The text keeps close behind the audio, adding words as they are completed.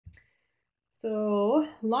So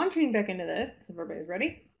launching back into this, if everybody's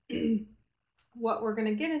ready, what we're going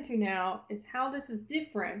to get into now is how this is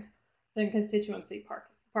different than constituency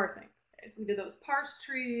parsing. Okay, so we did those parse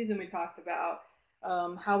trees and we talked about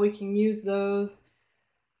how we can use those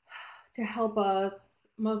to help us,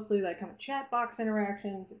 mostly like kind of chat box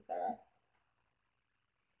interactions, etc.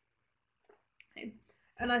 Okay.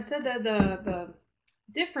 And I said that the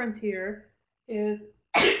difference here is,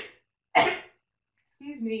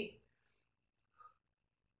 excuse me,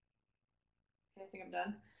 I think I'm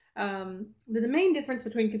done. The main difference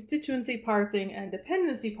between constituency parsing and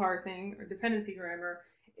dependency parsing, or dependency grammar,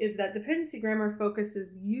 is that dependency grammar focuses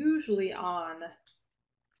usually on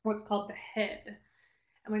what's called the head.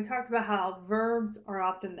 And we talked about how verbs are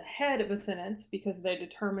often the head of a sentence because they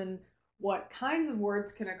determine what kinds of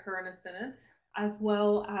words can occur in a sentence, as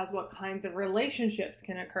well as what kinds of relationships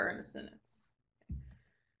can occur in a sentence.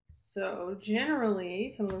 So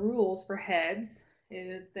generally, some of the rules for heads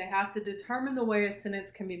is they have to determine the way a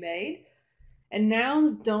sentence can be made. And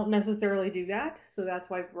nouns don't necessarily do that, so that's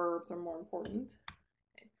why verbs are more important.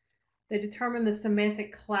 They determine the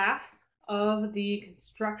semantic class of the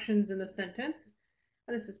constructions in the sentence.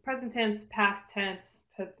 And this is present tense, past tense.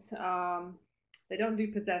 They don't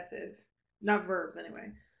do possessive, not verbs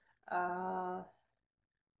anyway.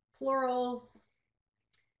 Plurals,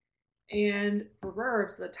 and for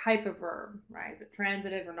verbs, the type of verb, right? Is it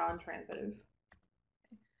transitive or non-transitive?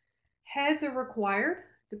 Heads are required,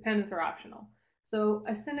 dependents are optional. So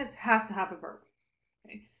a sentence has to have a verb.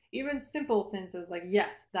 Okay? Even simple sentences like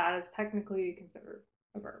yes, that is technically considered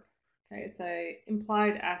a verb. Okay? It's an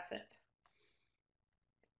implied asset.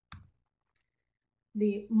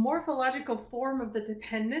 The morphological form of the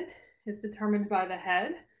dependent is determined by the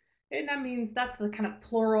head. And that means that's the kind of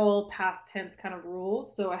plural past tense kind of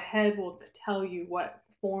rules. So a head will tell you what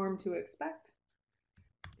form to expect.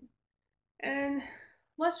 And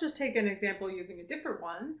let's just take an example using a different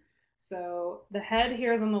one. So the head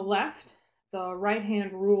here is on the left. The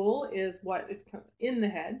right-hand rule is what is in the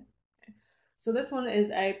head. So this one is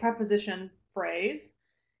a preposition phrase.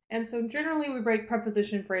 And so generally we break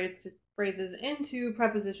preposition phrases into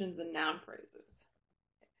prepositions and noun phrases.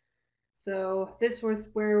 So this was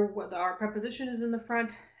where our preposition is in the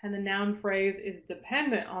front and the noun phrase is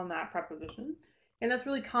dependent on that preposition. And that's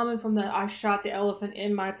really common from the I shot the elephant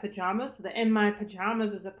in my pajamas. So the in my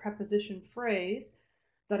pajamas is a preposition phrase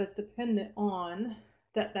that is dependent on,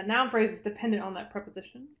 that noun phrase is dependent on that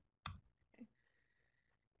preposition.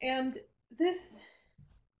 And this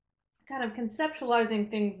kind of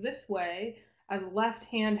conceptualizing things this way as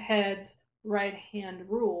left-hand heads, right-hand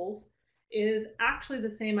rules is actually the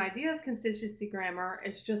same idea as constituency grammar.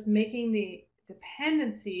 It's just making the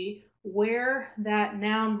dependency where that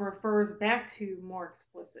noun refers back to more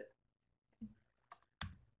explicit.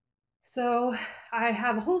 So I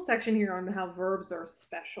have a whole section here on how verbs are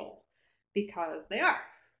special because they are.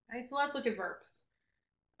 Right? So let's look at verbs.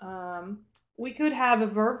 We could have a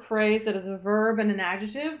verb phrase that is a verb and an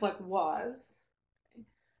adjective, like was.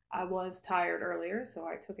 I was tired earlier, so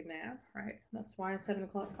I took a nap, right? That's why it's 7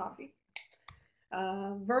 o'clock coffee.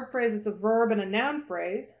 Verb phrase is a verb and a noun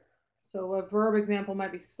phrase. So a verb example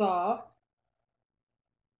might be saw.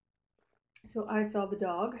 So I saw the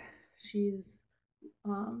dog. She's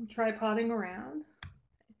tripoding around.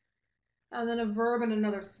 And then a verb in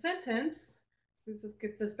another sentence. So this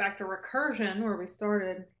gets us back to recursion, where we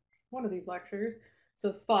started one of these lectures.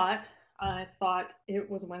 So thought. I thought it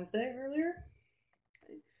was Wednesday earlier.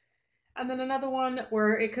 And then another one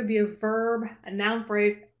where it could be a verb, a noun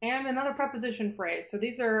phrase, and another preposition phrase. So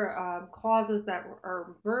these are clauses that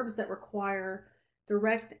are verbs that require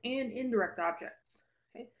direct and indirect objects.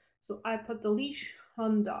 Okay? So I put the leash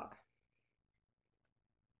on the dog.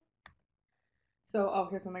 So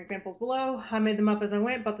here's some examples below. I made them up as I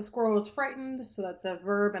went, but the squirrel was frightened. So that's a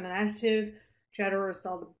verb and an adjective. Chatterer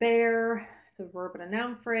saw the bear. It's a verb and a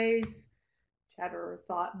noun phrase. Chatterer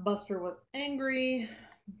thought Buster was angry.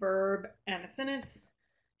 Verb and a sentence.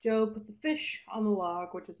 Joe put the fish on the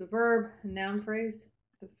log, which is a verb, a noun phrase.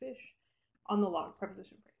 The fish on the log,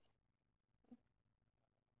 preposition phrase.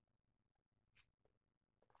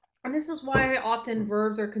 And this is why often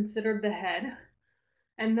verbs are considered the head.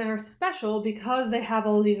 And they're special because they have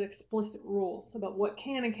all these explicit rules about what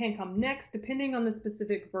can and can't come next, depending on the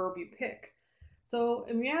specific verb you pick. So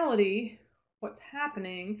in reality, what's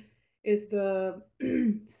happening is the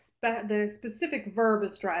specific verb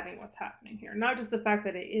is driving what's happening here, not just the fact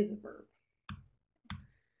that it is a verb.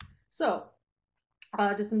 So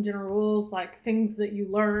just some general rules, like things that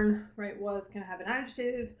you learn, right? Was can have an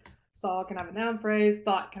adjective, saw can have a noun phrase,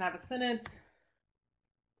 thought can have a sentence,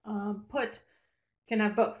 put can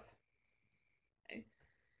have both.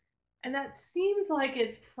 And that seems like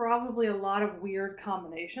it's probably a lot of weird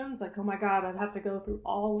combinations. Like, oh my God, I'd have to go through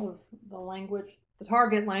all of the language, the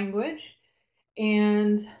target language,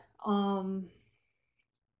 and um,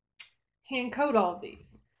 hand code all of these.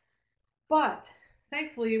 But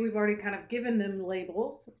thankfully, we've already kind of given them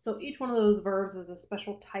labels. So each one of those verbs is a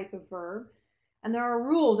special type of verb. And there are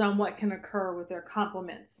rules on what can occur with their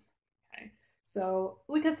complements. Okay. So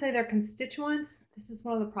we could say they're constituents. This is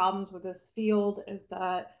one of the problems with this field, is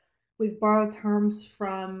that we've borrowed terms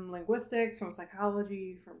from linguistics, from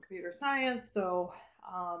psychology, from computer science. So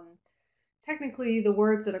technically the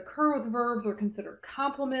words that occur with verbs are considered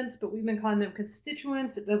complements, but we've been calling them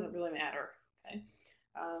constituents. It doesn't really matter. Okay.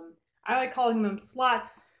 Um, I like calling them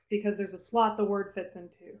slots because there's a slot the word fits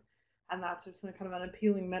into, and that's just kind of an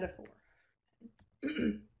appealing metaphor.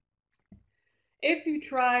 If you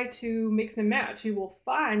try to mix and match, you will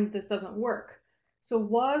find this doesn't work. So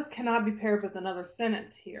was cannot be paired with another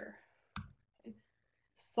sentence here.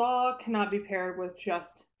 Saw cannot be paired with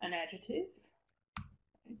just an adjective.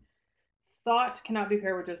 Thought cannot be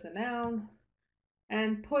paired with just a noun.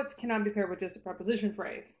 And put cannot be paired with just a preposition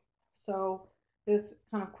phrase. So this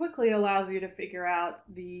kind of quickly allows you to figure out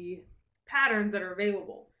the patterns that are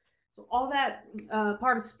available. So all that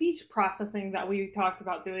part of speech processing that we talked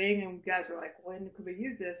about doing, and you guys were like, when could we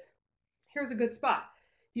use this? Here's a good spot.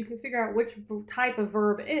 You can figure out which type of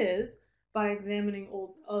verb is by examining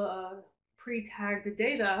old pre-tagged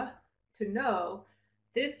data to know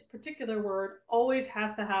this particular word always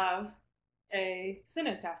has to have a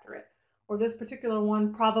sentence after it, or this particular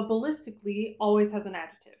one probabilistically always has an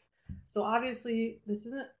adjective. So obviously this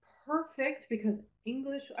isn't perfect because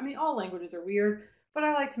English, I mean, all languages are weird, but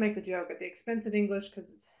I like to make the joke at the expense of English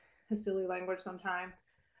because it's a silly language sometimes.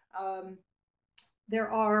 There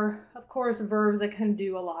are, of course, verbs that can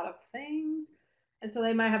do a lot of things, and so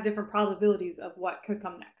they might have different probabilities of what could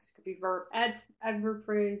come next. It could be verb, adverb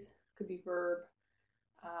phrase, could be verb,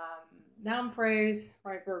 noun phrase,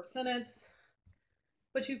 right, verb sentence.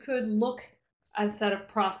 But you could look at a set of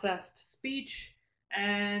processed speech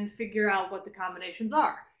and figure out what the combinations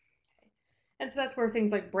are. And so that's where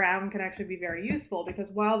things like Brown can actually be very useful,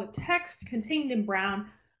 because while the text contained in Brown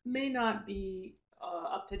may not be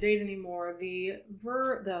up to date anymore, the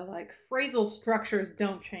phrasal structures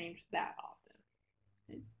don't change that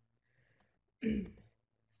often.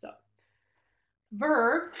 So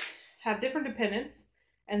verbs have different dependents,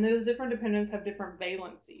 and those different dependents have different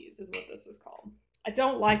valencies, is what this is called. I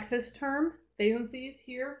don't like this term, valencies,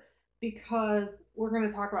 here, because we're going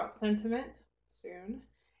to talk about sentiment soon,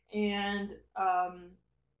 and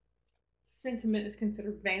sentiment is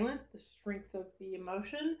considered valence, the strength of the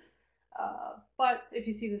emotion. But if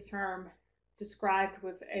you see this term described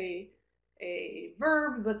with a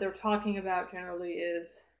verb, what they're talking about generally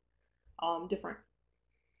is different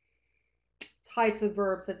types of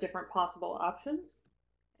verbs have different possible options.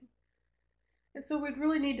 And so we'd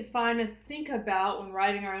really need to find and think about, when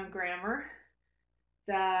writing our own grammar,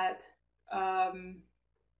 that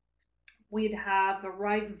we'd have the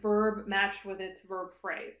right verb matched with its verb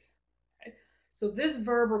phrase. Okay? So this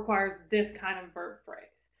verb requires this kind of verb phrase.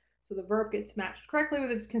 So the verb gets matched correctly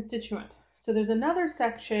with its constituent. So there's another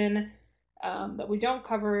section that we don't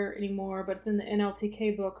cover anymore, but it's in the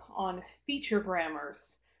NLTK book on feature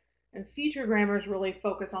grammars. And feature grammars really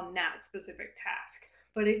focus on that specific task,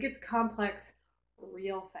 but it gets complex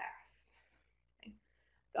real fast, okay?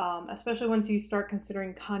 Especially once you start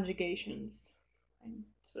considering conjugations. Okay?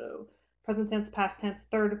 So present tense, past tense,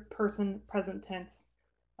 third person present tense,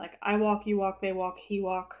 like I walk, you walk, they walk, he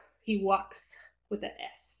walks with an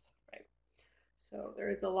S, right? So there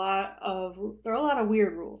are a lot of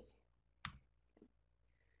weird rules.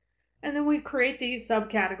 And then we create these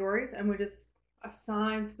subcategories, and we just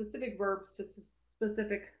assign specific verbs to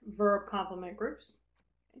specific verb complement groups.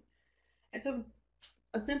 Okay? And so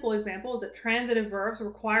a simple example is that transitive verbs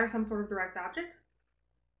require some sort of direct object,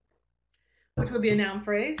 which would be a noun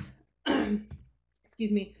phrase.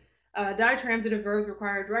 Excuse me. Ditransitive verbs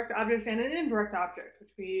require a direct object and an indirect object, which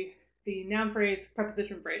would be the noun phrase,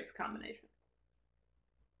 preposition phrase combination.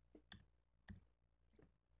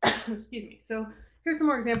 Excuse me. So here's some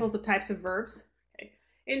more examples of types of verbs. Okay.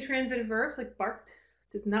 Intransitive verbs, like barked,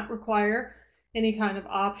 does not require any kind of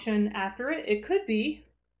option after it. It could be,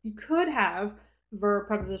 you could have verb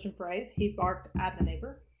preposition phrase, he barked at the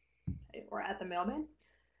neighbor, okay, or at the mailman,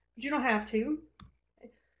 but you don't have to.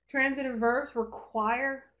 Okay. Transitive verbs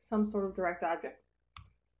require some sort of direct object.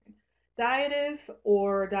 Okay. Dative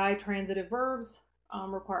or ditransitive verbs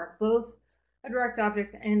require both a direct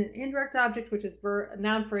object and an indirect object, which is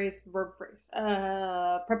noun phrase, verb phrase,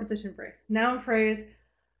 preposition phrase, noun phrase,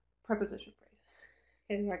 preposition phrase.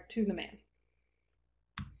 Okay, like to the man.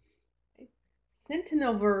 Okay.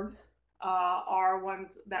 Sentinel verbs are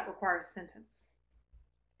ones that require a sentence.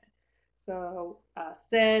 So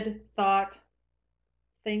said, thought,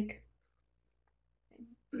 think.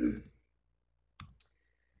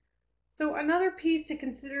 So another piece to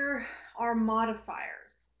consider are modifiers.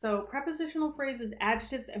 So prepositional phrases,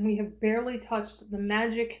 adjectives, and we have barely touched the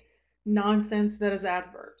magic nonsense that is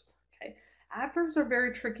adverbs. Okay, adverbs are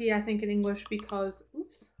very tricky, I think, in English because,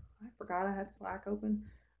 oops, I forgot I had Slack open,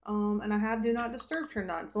 and I have Do Not Disturb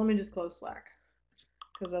turned on. So let me just close Slack,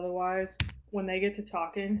 because otherwise, when they get to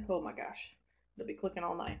talking, oh my gosh, they'll be clicking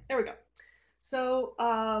all night. There we go. So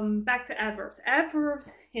back to adverbs.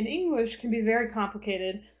 Adverbs in English can be very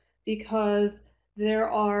complicated because there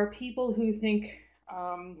are people who think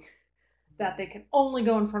that they can only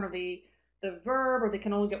go in front of the verb, or they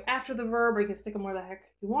can only go after the verb, or you can stick them where the heck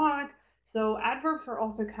you want. So adverbs are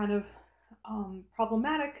also kind of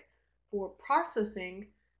problematic for processing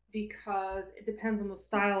because it depends on the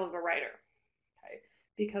style of the writer. Okay?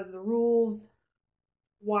 Because the rules,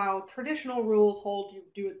 while traditional rules hold you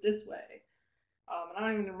do it this way, and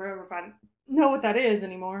I don't even remember if I know what that is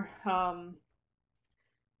anymore.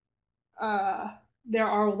 There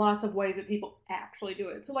are lots of ways that people actually do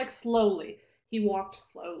it. So like slowly, he walked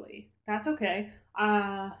slowly. That's okay.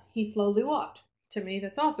 He slowly walked. To me,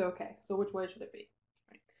 that's also okay. So which way should it be?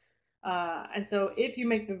 Right. And so if you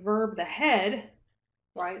make the verb the head,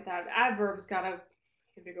 right, that adverb's got to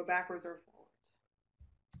either go backwards or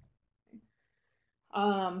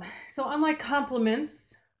forwards. So unlike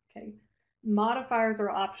complements, okay, modifiers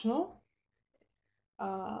are optional.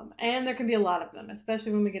 And there can be a lot of them,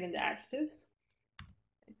 especially when we get into adjectives.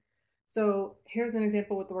 So here's an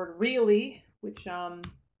example with the word really, which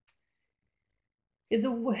is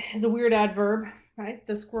a weird adverb, right?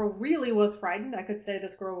 The squirrel really was frightened. I could say the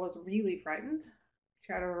squirrel was really frightened.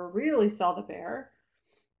 Chatterer really saw the bear.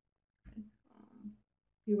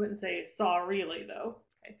 You wouldn't say saw really, though.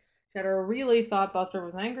 Okay. Chatterer really thought Buster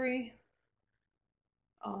was angry.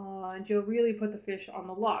 And Joe really put the fish on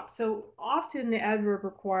the log. So often the adverb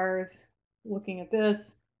requires, looking at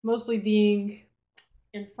this, mostly being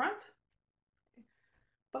in front,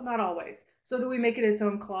 but not always. So do we make it its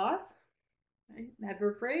own clause, right?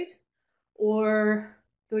 Adverb phrase? Or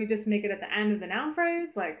do we just make it at the end of the noun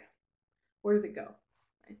phrase? Like, where does it go?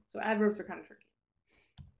 Right? So adverbs are kind of tricky.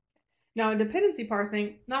 Now in dependency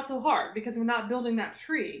parsing, not so hard because we're not building that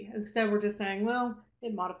tree. Instead, we're just saying, well,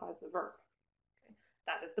 it modifies the verb. Okay.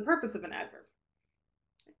 That is the purpose of an adverb.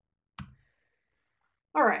 Okay.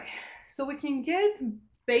 All right, so we can get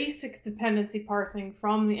basic dependency parsing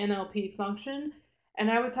from the NLP function. And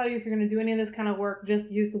I would tell you, if you're going to do any of this kind of work, just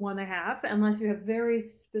use the one they have, unless you have very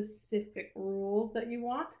specific rules that you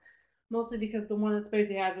want, mostly because the one that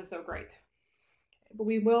Spacey has is so great. Okay, but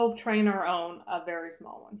we will train our own, a very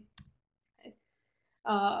small one. Okay.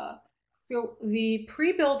 So the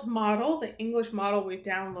pre-built model, the English model we've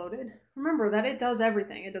downloaded, remember that it does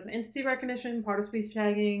everything. It does entity recognition, part of speech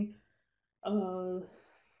tagging,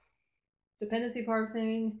 dependency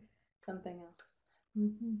parsing, something else.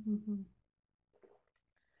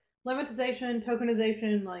 Lemmatization,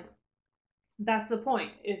 tokenization, like that's the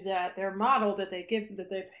point, is that their model that they give, that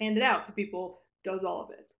they've handed out to people, does all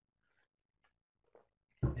of it.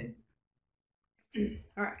 Okay.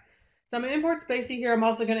 All right. So I'm going to import Spacey here. I'm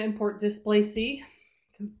also going to import Displacey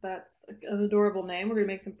because that's an adorable name. We're going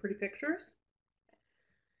to make some pretty pictures.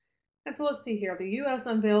 And so let's see here. The U.S.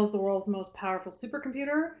 unveils the world's most powerful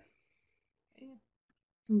supercomputer. Okay.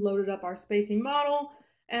 Loaded up our Spacey model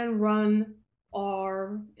and run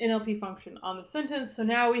our NLP function on the sentence. So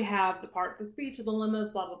now we have the part, the speech, the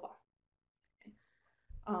lemmas, blah, blah,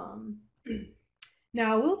 blah. Okay.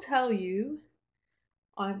 Now I will tell you,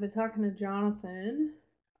 I've been talking to Jonathan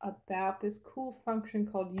about this cool function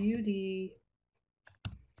called UD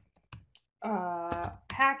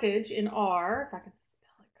package in R, if I can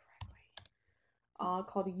spell it correctly,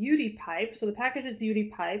 called UD pipe. So the package is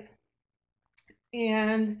UD pipe.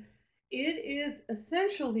 And it is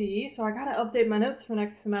essentially, so I got to update my notes for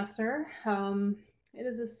next semester. It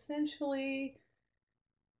is essentially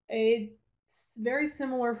a very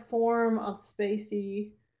similar form of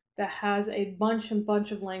Spacey that has a bunch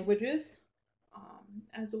of languages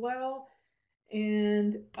as well,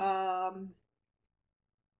 and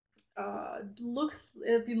looks,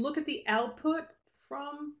 if you look at the output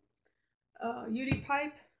from UD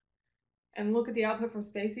pipe and look at the output from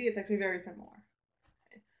Spacey, it's actually very similar.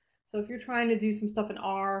 So if you're trying to do some stuff in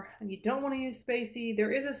R and you don't want to use Spacey,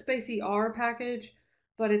 there is a Spacey R package,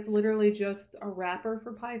 but it's literally just a wrapper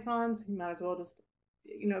for Python, so you might as well just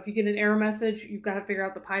if you get an error message, you've got to figure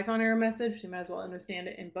out the Python error message. You might as well understand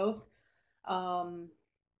it in both. But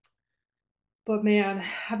man,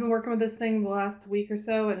 I've been working with this thing the last week or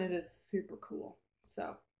so, and it is super cool.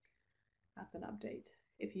 So that's an update.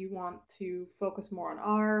 If you want to focus more on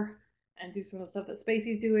R and do some of the stuff that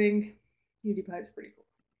Spacey's doing, UDPipe's pretty cool.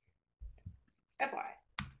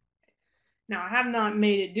 FYI. Now, I have not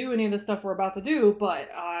made it do any of the stuff we're about to do, but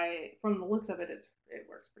from the looks of it, it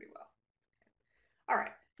works pretty well. All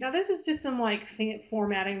right. Now, this is just some like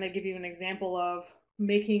formatting. They give you an example of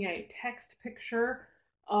making a text picture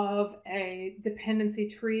of a dependency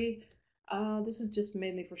tree. This is just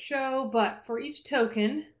mainly for show, but for each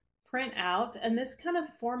token, print out, and this kind of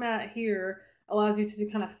format here allows you to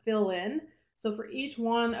kind of fill in. So for each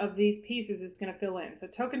one of these pieces, it's going to fill in. So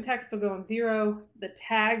token text will go in 0, the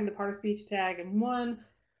tag, the part of speech tag in 1,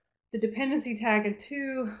 the dependency tag in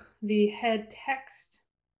 2, the head text.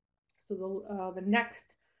 So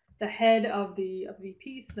the head of the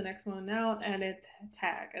piece, the next one out, and its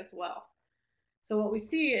tag as well. So what we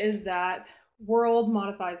see is that world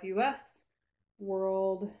modifies US,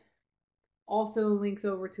 world also links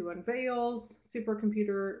over to unveils,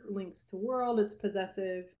 supercomputer links to world, it's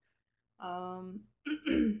possessive,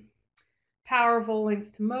 powerful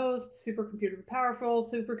links to most, supercomputer powerful,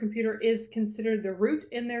 supercomputer is considered the root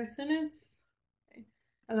in their sentence, okay.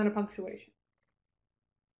 And then a punctuation.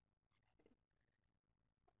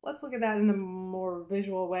 Let's look at that in a more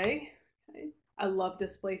visual way. Okay. I love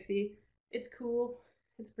Displacey. It's cool.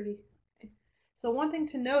 It's pretty. Okay. So one thing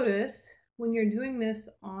to notice when you're doing this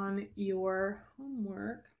on your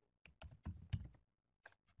homework,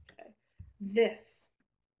 okay, this.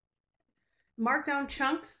 Markdown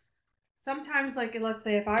chunks. Sometimes, like, let's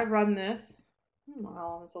say if I run this, I don't know how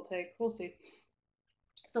long this will take. We'll see.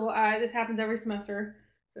 So this happens every semester.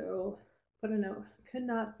 So put a note. Could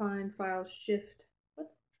not find file shift.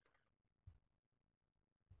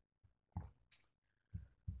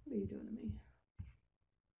 What are you doing to me?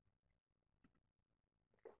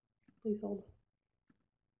 Please hold.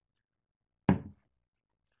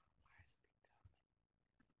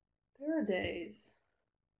 There are days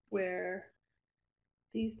where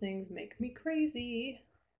these things make me crazy.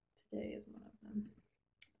 Today is one of them.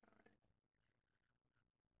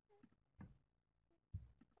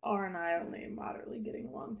 R and I only moderately getting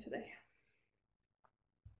along today.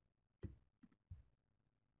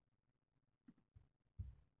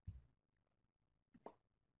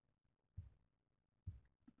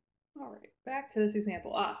 All right, back to this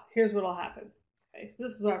example. Here's what'll happen. Okay, so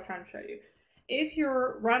this is what I'm trying to show you. If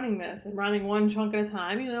you're running this and running one chunk at a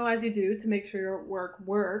time, as you do to make sure your work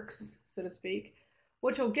works, so to speak,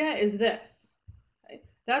 what you'll get is this. Okay?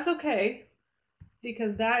 That's okay,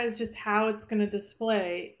 because that is just how it's going to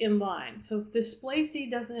display inline. So Displacey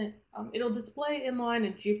doesn't, it'll display inline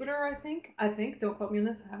in Jupyter, I think, don't quote me on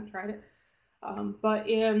this, I haven't tried it. But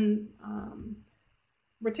in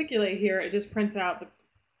Reticulate here, it just prints out the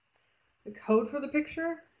code for the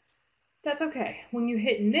picture. That's okay. When you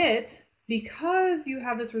hit knit, because you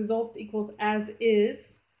have this results equals as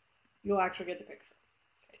is, you'll actually get the picture.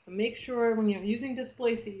 Okay, so make sure when you're using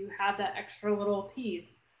Displacey, you have that extra little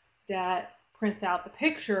piece that prints out the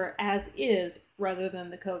picture as is rather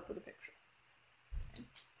than the code for the picture. Okay.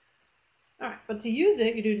 All right, but to use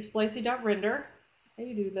it, you do Displacey.render. Okay,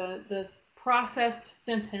 you do the processed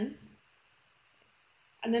sentence.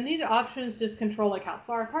 And then these options just control like how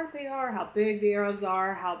far apart they are, how big the arrows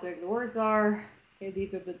are, how big the words are. Okay,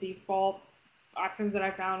 these are the default options that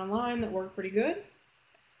I found online that work pretty good.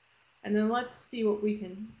 And then let's see what we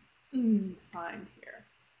can find here.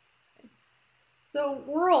 Okay. So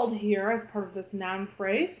world here as part of this noun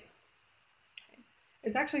phrase, okay,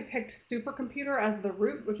 it's actually picked supercomputer as the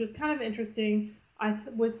root, which is kind of interesting. I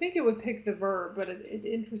would think it would pick the verb, but it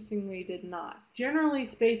interestingly did not. Generally,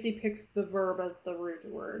 Spacey picks the verb as the root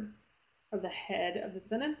word, or the head of the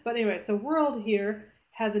sentence. But anyway, so world here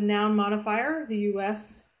has a noun modifier. The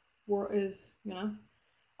US is,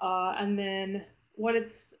 and then what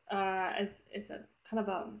it's a kind of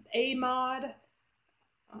a mod.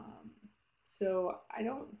 So I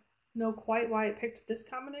don't know quite why it picked this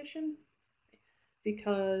combination,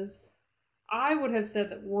 because I would have said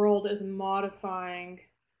that world is modifying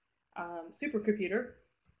supercomputer,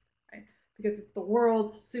 right? Because it's the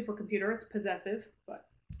world's supercomputer, it's possessive, but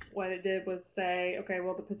what it did was say, okay,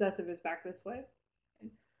 well, the possessive is back this way.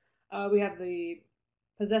 We have the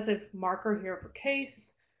possessive marker here for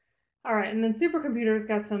case. All right, and then supercomputer's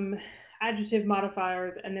got some adjective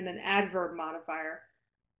modifiers and then an adverb modifier,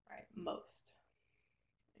 right, most.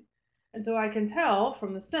 And so I can tell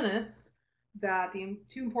from the sentence that the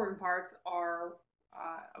two important parts are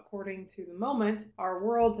according to the moment, our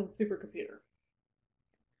world's a supercomputer.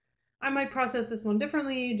 I might process this one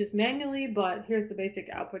differently, just manually, but here's the basic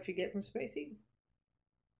output you get from Spacey.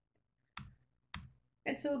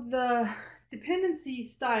 And so the dependency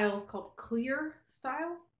style is called clear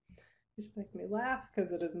style, which makes me laugh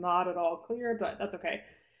because it is not at all clear, but that's okay.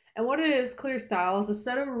 And what it is, clear style, is a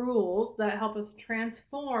set of rules that help us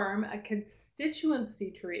transform a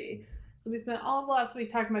constituency tree. So we spent all of last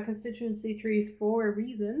week talking about constituency trees for a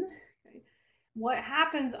reason. Okay. What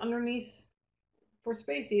happens underneath for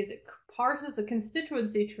Spacey is it parses a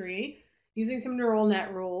constituency tree using some neural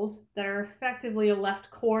net rules that are effectively a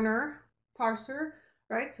left corner parser,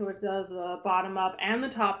 right? So it does the bottom up and the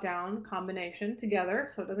top down combination together,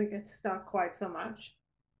 so it doesn't get stuck quite so much.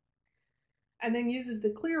 And then uses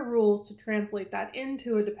the clear rules to translate that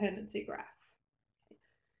into a dependency graph.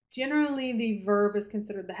 Generally, the verb is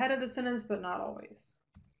considered the head of the sentence, but not always,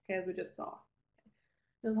 okay, as we just saw.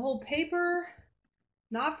 There's a whole paper,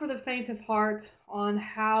 not for the faint of heart, on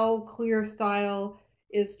how clear style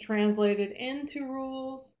is translated into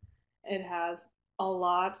rules. It has a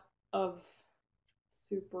lot of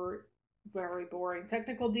super, very boring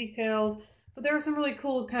technical details, but there are some really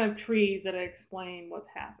cool kind of trees that explain what's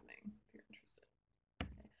happening.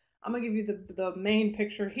 I'm going to give you the main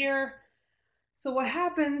picture here. So what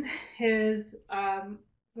happens is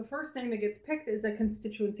the first thing that gets picked is a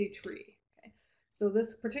constituency tree. Okay. So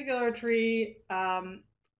this particular tree,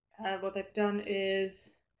 what they've done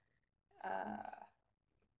is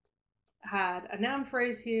had a noun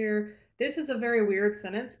phrase here. This is a very weird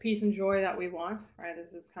sentence, peace and joy that we want, right?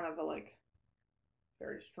 This is kind of a like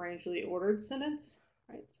very strangely ordered sentence,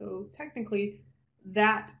 right? So technically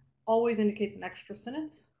that always indicates an extra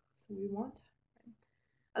sentence. So we want.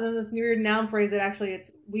 And then this weird noun phrase that actually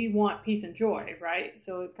it's we want peace and joy, right?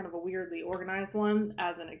 So it's kind of a weirdly organized one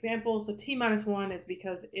as an example. So T-1 is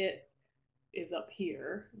because it is up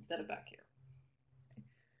here instead of back here.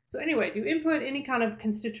 So anyways, you input any kind of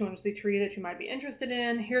constituency tree that you might be interested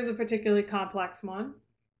in. Here's a particularly complex one.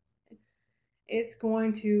 It's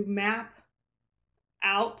going to map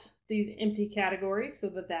out these empty categories. So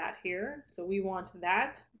that here. So we want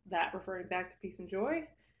that referring back to peace and joy.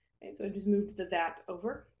 Okay, so I just moved the that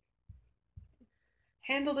over.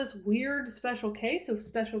 Handle this weird special case. So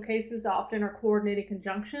special cases often are coordinating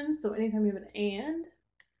conjunctions. So anytime you have an and,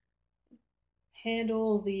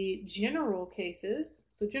 handle the general cases.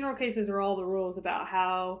 So general cases are all the rules about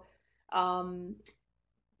how noun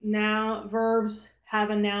verbs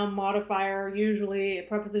have a noun modifier. Usually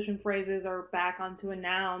preposition phrases are back onto a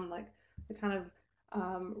noun, like the kind of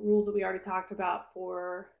rules that we already talked about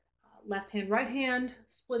for left hand, right hand,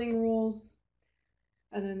 splitting rules,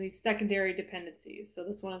 and then these secondary dependencies. So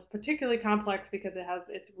this one is particularly complex because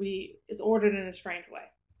it's ordered in a strange way.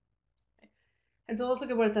 Okay. And so let's look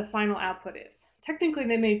at what the final output is. Technically,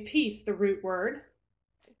 they made peace the root word,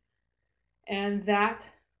 and that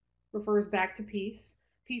refers back to peace.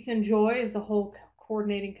 Peace and joy is the whole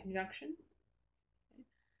coordinating conjunction.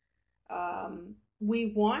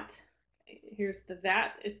 We want. Here's the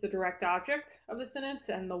that is the direct object of the sentence,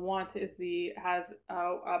 and the want is has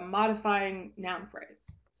a modifying noun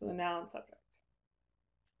phrase, so the noun subject.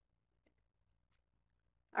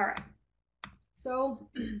 All right, so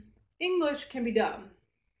English can be done.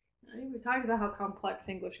 We talked about how complex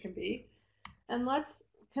English can be, and let's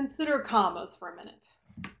consider commas for a minute.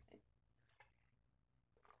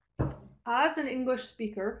 As an English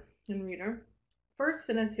speaker and reader, first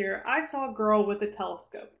sentence here, I saw a girl with a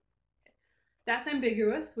telescope. That's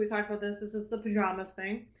ambiguous. We talked about this. This is the pajamas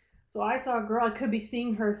thing. So I saw a girl. I could be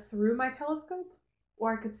seeing her through my telescope,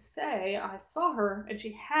 or I could say I saw her and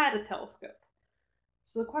she had a telescope.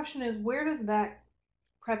 So the question is, where does that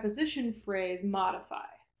preposition phrase modify?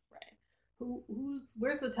 Right?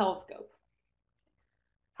 Where's the telescope?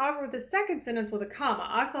 However, the second sentence with a comma,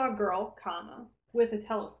 I saw a girl, comma, with a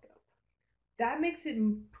telescope. That makes it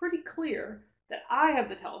pretty clear that I have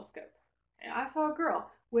the telescope. And I saw a girl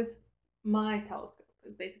with my telescope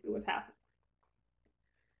is basically what's happening.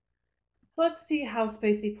 Let's see how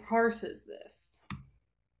Spacey parses this.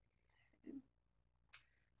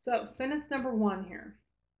 So sentence number 1 here.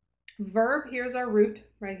 Verb, here's our root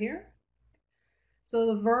right here. So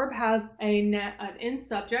the verb has an in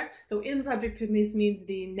subject. So in subject to me means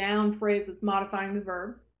the noun phrase that's modifying the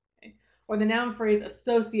verb. Okay? Or the noun phrase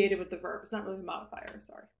associated with the verb. It's not really a modifier,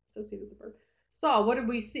 sorry. Associated with the verb. Saw, what did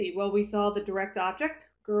we see? Well, we saw the direct object,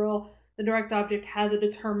 girl. The direct object has a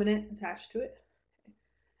determinant attached to it. Okay.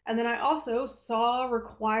 And then I also saw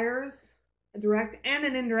requires a direct and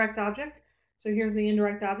an indirect object. So here's the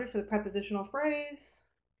indirect object for the prepositional phrase.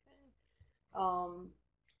 Okay.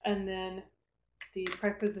 And then the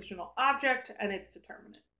prepositional object and its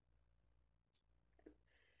determinant.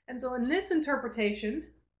 And so in this interpretation,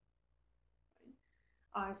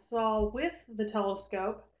 I saw with the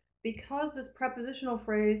telescope, because this prepositional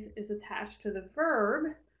phrase is attached to the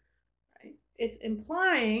verb, right, it's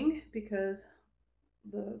implying, because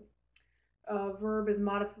the verb is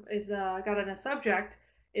got in a subject,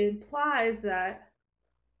 it implies that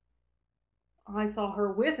I saw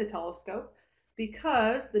her with a telescope,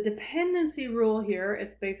 because the dependency rule here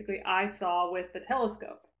is basically I saw with the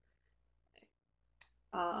telescope.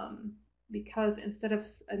 Because instead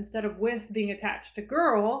of with being attached to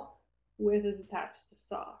girl, with is attached to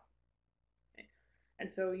saw. Okay.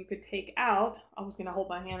 And so you could take out, I was going to hold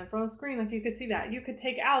my hand in front of the screen like you could see that. You could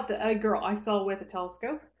take out the girl I saw with a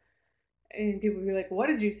telescope, and people would be like, what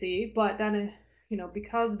did you see? But then,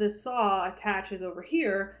 because this saw attaches over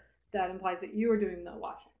here, that implies that you are doing the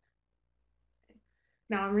watching. Okay.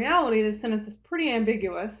 Now, in reality, this sentence is pretty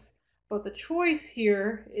ambiguous. But the choice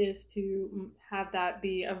here is to have that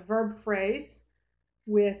be a verb phrase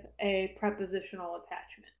with a prepositional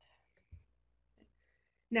attachment.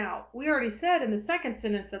 Now, we already said in the second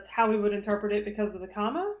sentence that's how we would interpret it because of the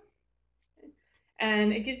comma.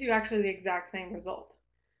 And it gives you actually the exact same result.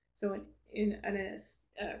 So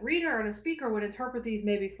a reader and a speaker would interpret these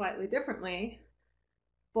maybe slightly differently.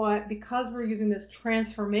 But because we're using this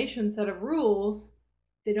transformation set of rules,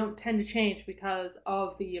 they don't tend to change because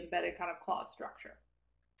of the embedded kind of clause structure.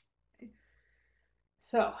 Okay.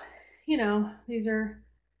 So, these are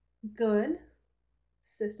good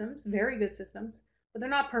systems, very good systems, but they're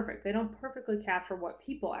not perfect. They don't perfectly capture what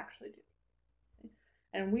people actually do. Okay.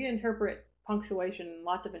 And we interpret punctuation in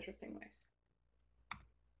lots of interesting ways.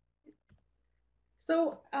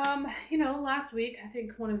 So, last week, I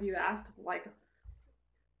think one of you asked,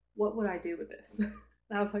 what would I do with this?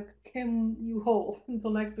 And I was like, can you hold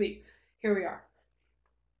until next week? Here we are.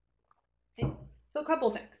 Okay. So a couple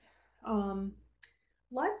of things.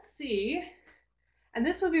 Let's see. And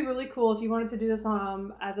this would be really cool if you wanted to do this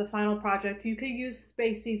as a final project. You could use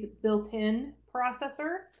Spacey's built-in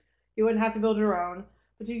processor. You wouldn't have to build your own,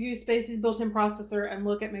 but you use Spacey's built-in processor and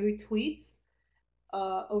look at maybe tweets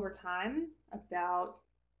over time about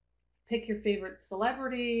pick your favorite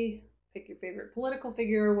celebrity, pick your favorite political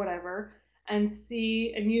figure, whatever, and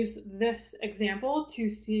use this example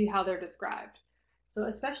to see how they're described. So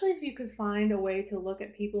especially if you could find a way to look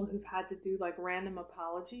at people who've had to do random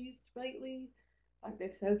apologies lately, like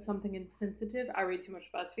they've said something insensitive. I read too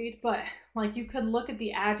much BuzzFeed, but you could look at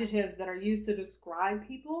the adjectives that are used to describe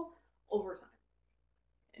people over time.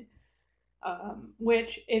 Okay.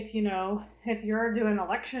 Which, if you're doing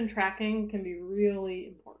election tracking, can be really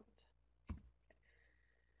important.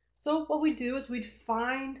 So what we do is we'd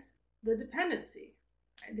find the dependency,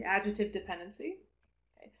 right? The adjective dependency.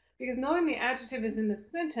 Okay. Because knowing the adjective is in the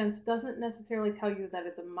sentence doesn't necessarily tell you that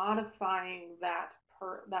it's modifying that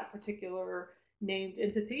particular named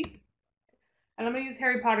entity. And I'm going to use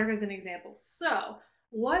Harry Potter as an example. So,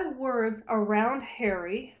 what words around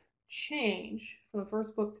Harry change from the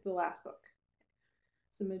first book to the last book?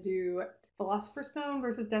 So I'm going to do Philosopher's Stone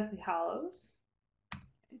versus Deathly Hallows.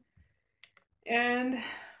 Okay. And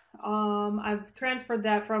I've transferred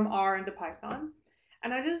that from R into Python.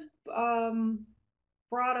 And I just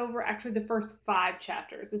brought over actually the first 5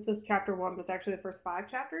 chapters. This is chapter 1, but it's actually the first 5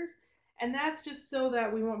 chapters. And that's just so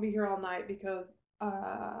that we won't be here all night because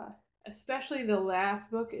especially the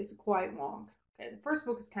last book is quite long. Okay, the first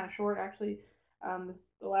book is kind of short, actually.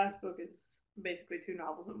 The last book is basically 2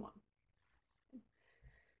 novels in one.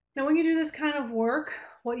 Now, when you do this kind of work,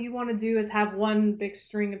 what you want to do is have one big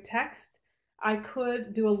string of text. I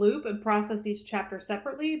could do a loop and process each chapter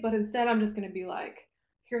separately, but instead I'm just going to be like,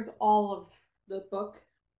 here's all of the book.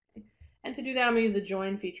 And to do that, I'm going to use a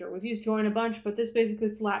join feature. We've used join a bunch, but this basically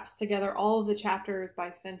slaps together all of the chapters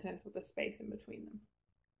by sentence with a space in between them.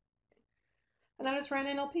 And I just ran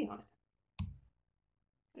NLP on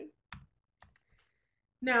it.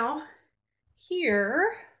 Now,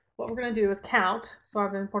 here, what we're going to do is count. So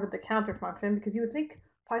I've imported the counter function because you would think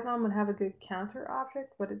Python would have a good counter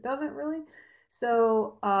object, but it doesn't really.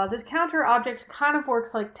 So this counter object kind of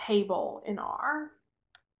works like table in R.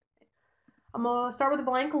 I'm going to start with a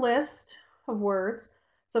blank list of words.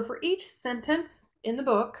 So for each sentence in the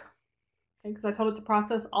book, because I told it to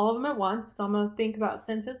process all of them at once, so I'm going to think about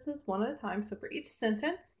sentences one at a time. So for each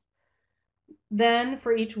sentence, then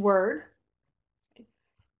for each word,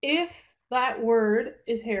 if that word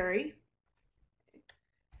is Harry,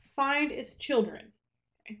 find its children.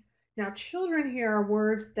 Now, children here are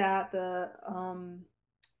words that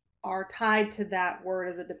are tied to that word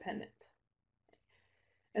as a dependent.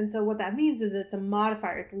 And so what that means is it's a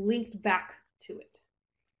modifier. It's linked back to it.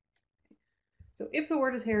 So if the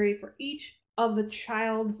word is Harry, for each of the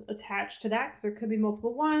childs attached to that, because there could be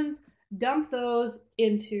multiple ones, dump those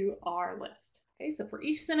into our list. Okay, so for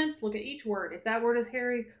each sentence, look at each word. If that word is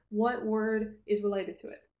Harry, what word is related to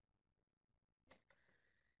it?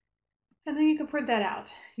 And then you can print that out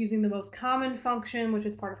using the most common function, which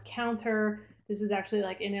is part of counter. This is actually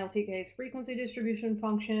like NLTK's frequency distribution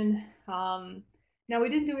function. Now we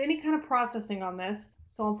didn't do any kind of processing on this,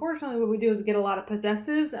 so unfortunately what we do is get a lot of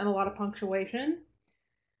possessives and a lot of punctuation.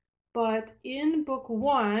 But in book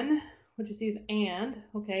 1, which you see is and,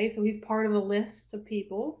 okay, so he's part of a list of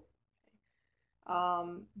people.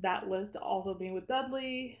 That list also being with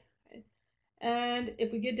Dudley. And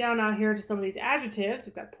if we get down out here to some of these adjectives,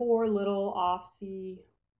 we've got poor, little, off, see,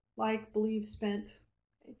 like, believe, spent.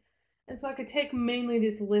 Okay. And so I could take mainly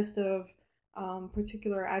this list of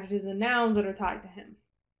particular adjectives and nouns that are tied to him.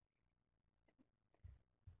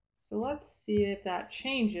 So let's see if that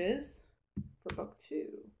changes for book 2.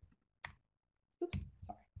 Oops,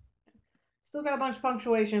 sorry. Still got a bunch of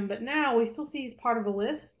punctuation, but now we still see he's part of a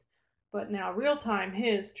list. But now real time,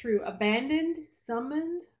 his, true, abandoned,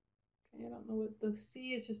 summoned. Okay, I don't know what the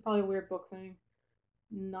C is, just probably a weird book thing.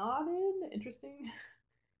 Nodded, interesting.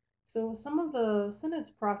 So some of the sentence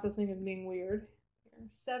processing is being weird.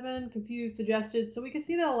 7, confused, suggested. So we can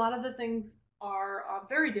see that a lot of the things are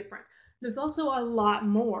very different. There's also a lot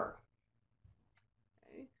more.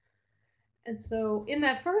 Okay. And so in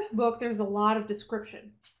that first book, there's a lot of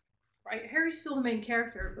description. Right? Harry's still the main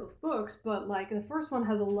character of both books, but like the first one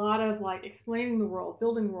has a lot of like explaining the world,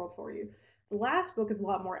 building the world for you. The last book is a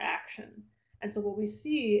lot more action. And so what we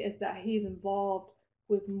see is that he's involved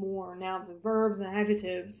with more nouns and verbs and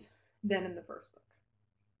adjectives than in the first book.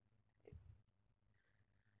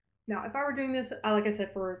 Now, if I were doing this, like I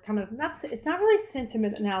said, for kind of, it's not really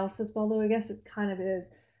sentiment analysis, although I guess it kind of is.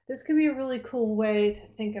 This could be a really cool way to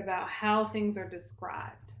think about how things are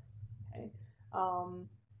described. Okay.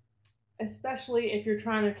 Especially if you're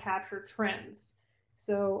trying to capture trends.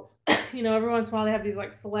 So, every once in a while they have these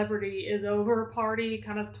like celebrity is over party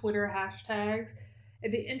kind of Twitter hashtags.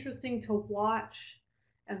 It'd be interesting to watch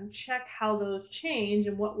and check how those change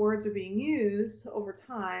and what words are being used over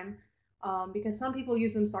time, because some people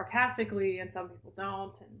use them sarcastically and some people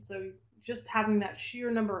don't. And so just having that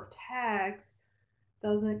sheer number of tags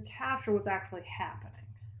doesn't capture what's actually happening.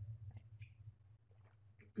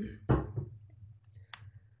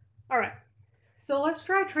 All right, so let's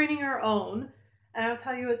try training our own, and I'll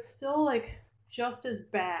tell you it's still like just as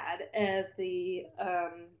bad as the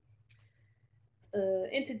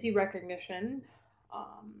entity recognition.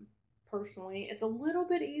 Personally, it's a little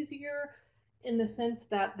bit easier in the sense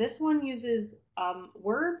that this one uses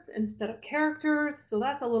words instead of characters, so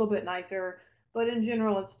that's a little bit nicer, but in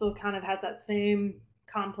general it still kind of has that same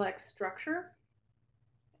complex structure.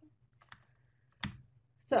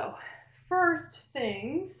 So first,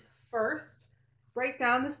 break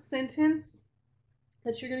down the sentence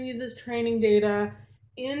that you're going to use as training data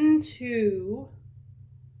into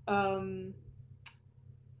a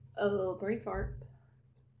little brain fart.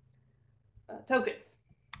 Tokens.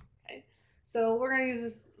 Okay, so we're going to use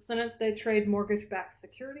this sentence: they trade mortgage-backed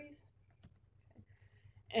securities.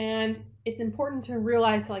 And it's important to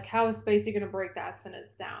realize like how is Spacey going to break that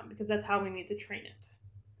sentence down, because that's how we need to train it.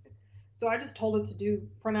 So I just told it to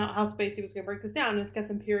print out how Spacey was going to break this down, and it's got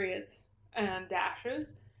some periods and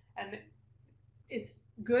dashes, and it's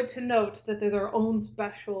good to note that they're their own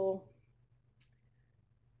special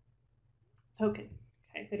token.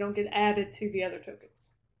 Okay, they don't get added to the other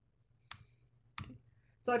tokens.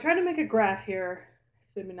 So I tried to make a graph here.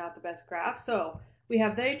 It's maybe not the best graph. So we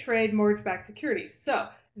have they trade mortgage-backed securities. So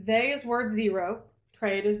they is word 0,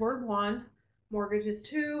 trade is word 1, mortgage is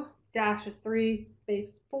 2, dash is 3,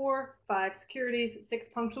 base 4, 5 securities, 6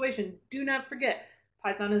 punctuation. Do not forget,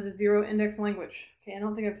 Python is a 0 index language. Okay, I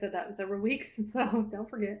don't think I've said that in several weeks, so don't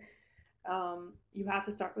forget. You have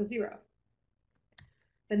to start with 0.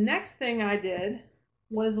 The next thing I did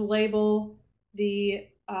was label the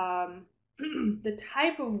the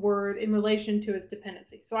type of word in relation to its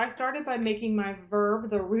dependency. So I started by making my verb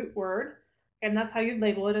the root word, and that's how you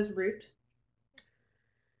label it, as root.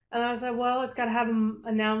 And I was like, well, it's got to have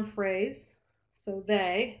a noun phrase. So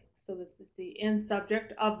they, so this is the end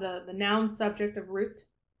subject of the noun subject of root.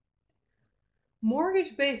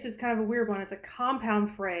 Mortgage-based is kind of a weird one. It's a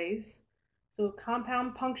compound phrase. So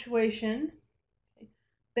compound punctuation.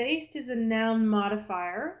 Based is a noun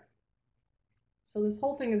modifier. So this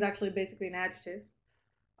whole thing is actually basically an adjective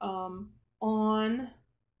on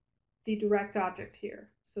the direct object here.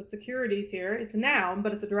 So securities here, it's a noun,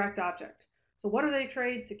 but it's a direct object. So what do they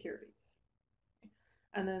trade? Securities.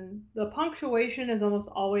 And then the punctuation is almost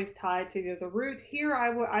always tied to either the root. Here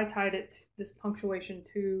I tied this punctuation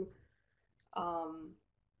to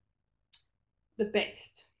the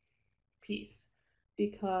based piece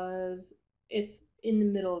because it's in the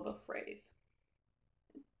middle of a phrase.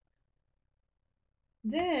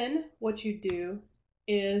 Then what you do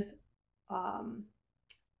is,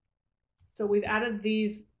 so we've added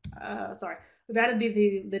these, we've added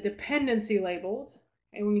the dependency labels.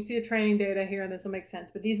 And when you see the training data here, this will make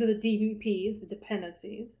sense, but these are the DBPs, the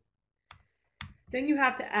dependencies. Then you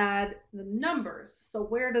have to add the numbers. So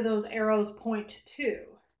where do those arrows point to?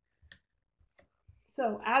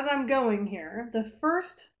 So as I'm going here, the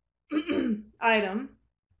first item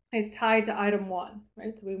is tied to item 1,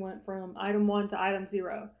 right? So we went from item 1 to item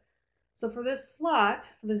 0. So for this slot,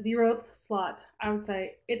 for the 0th slot, I would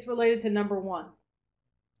say it's related to number 1.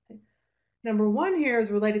 Okay. Number 1 here is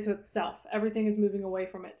related to itself. Everything is moving away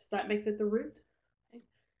from it. So that makes it the root. Okay.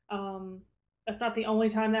 That's not the only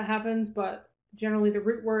time that happens, but generally the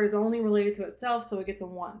root word is only related to itself, so it gets a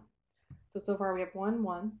 1. So far we have 1,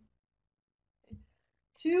 1.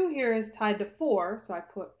 2 here is tied to 4, so I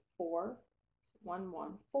put 4. 1,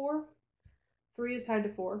 1, 4. 3 is tied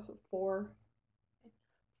to 4, so 4.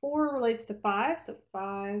 4 relates to 5, so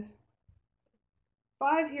 5.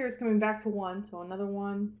 5 here is coming back to 1, so another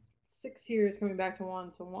 1. 6 here is coming back to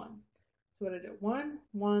 1, so 1. So what did I do? 1,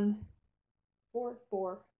 1, 4,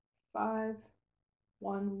 4, 5,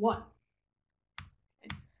 1, 1.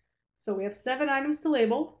 Okay. So we have 7 items to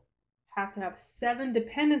label. Have to have 7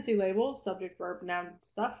 dependency labels, subject, verb, noun,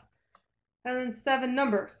 stuff, and then 7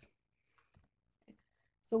 numbers.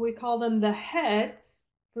 So we call them the heads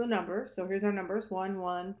for the numbers. So here's our numbers: 1,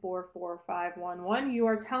 1, 4, 4, 5, 1, 1. You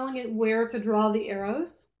are telling it where to draw the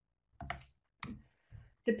arrows.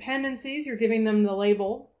 Dependencies, you're giving them the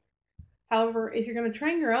label. However, if you're going to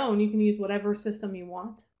train your own, you can use whatever system you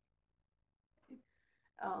want.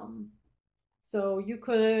 So you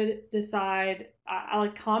could decide, I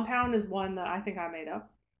like compound is one that I think I made up.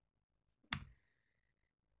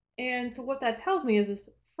 And so what that tells me is this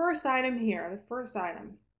first item here, the first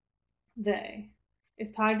item, they,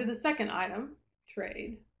 is tied to the second item,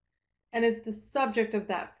 trade, and is the subject of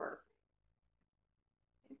that verb.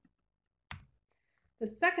 The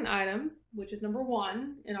second item, which is number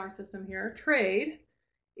 1 in our system here, trade,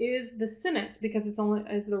 is the sentence because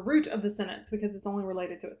it's the root of the sentence because it's only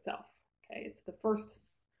related to itself. Okay, it's the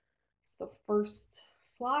first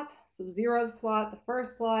slot, so 0th slot, the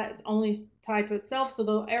first slot, it's only tied to itself, so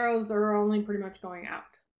the arrows are only pretty much going out.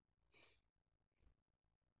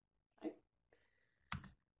 Okay.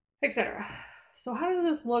 Etc. So how does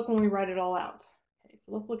this look when we write it all out? Okay,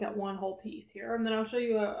 so let's look at one whole piece here, and then I'll show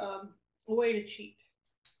you a way to cheat.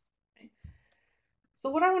 Okay. So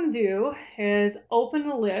what I want to do is open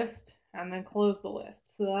the list and then close the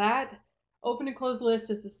list. So that open and close list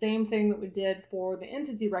is the same thing that we did for the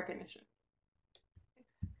entity recognition.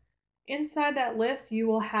 Inside that list, you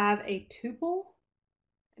will have a tuple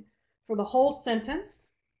for the whole sentence.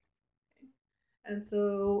 And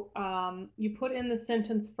so you put in the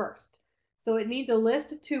sentence first. So it needs a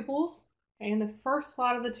list of tuples, and the first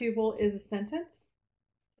slot of the tuple is a sentence.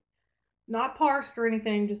 Not parsed or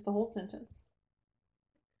anything, just the whole sentence.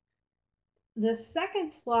 The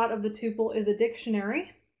second slot of the tuple is a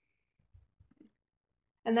dictionary.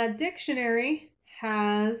 And that dictionary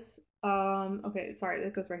has, okay, sorry,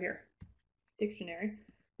 that goes right here. Dictionary.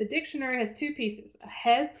 The dictionary has 2 pieces, a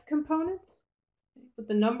heads component with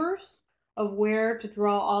the numbers of where to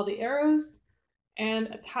draw all the arrows, and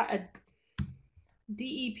a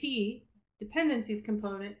DEP, dependencies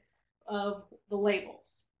component of the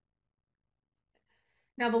labels.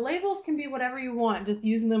 Now the labels can be whatever you want, just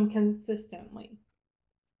using them consistently.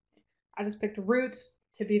 I just picked root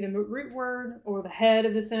to be the root word, or the head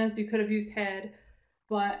of the sentence. You could have used head,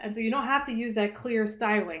 and so you don't have to use that clear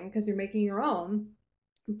styling because you're making your own.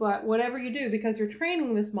 But whatever you do, because you're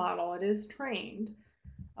training this model, it is trained,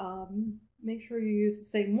 make sure you use the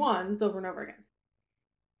same ones over and over again.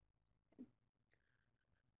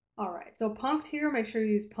 All right, so punched here, make sure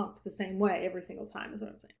you use punched the same way every single time is what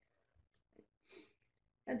I'm saying.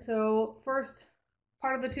 And so first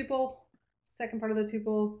part of the tuple, second part of the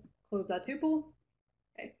tuple, close that tuple.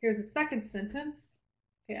 Okay, here's the second sentence.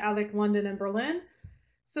 Okay, I like London and Berlin.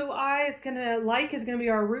 So is going to be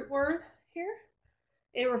our root word here.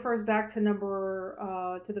 It refers back to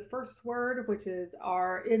to the first word, which is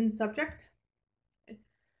our in subject.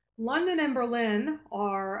 London and Berlin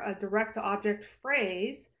are a direct object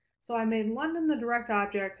phrase. So I made London the direct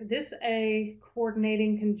object, this a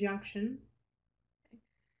coordinating conjunction,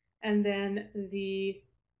 and then the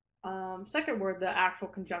second word the actual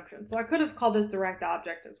conjunction. So I could have called this direct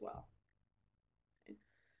object as well.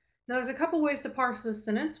 Now there's a couple ways to parse this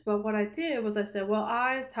sentence, but what I did was I said, well,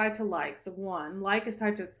 I is tied to like, so 1. Like is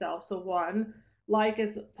tied to itself, so 1. Like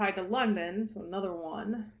is tied to London, so another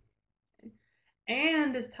 1.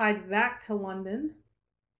 And is tied back to London.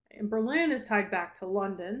 And Berlin is tied back to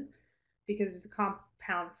London because it's a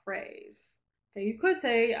compound phrase. Okay, you could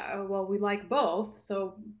say, well, we like both,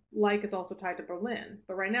 so like is also tied to Berlin.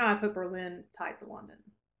 But right now I put Berlin tied to London.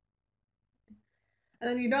 And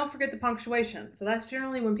then you don't forget the punctuation. So that's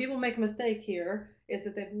generally when people make a mistake here, is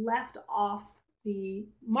that they've left off the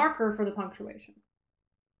marker for the punctuation.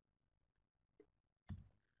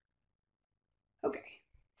 Okay,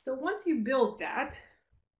 so once you build that,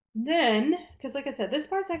 then, because like I said, this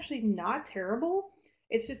part's actually not terrible.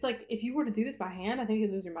 It's just like, if you were to do this by hand, I think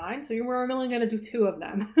you'd lose your mind. So we're only going to do 2 of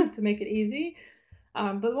them to make it easy.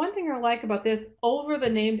 But one thing I like about this over the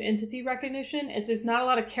named entity recognition is there's not a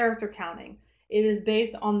lot of character counting. It is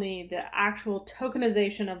based on the actual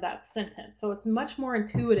tokenization of that sentence. So it's much more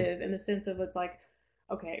intuitive in the sense of it's like,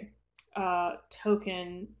 okay,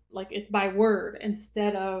 token, like it's by word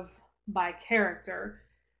instead of by character,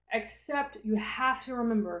 except you have to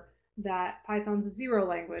remember that Python's a 0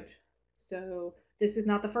 language. So this is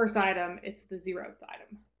not the first item, it's the 0th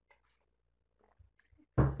item.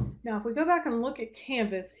 Now, if we go back and look at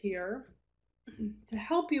Canvas here, to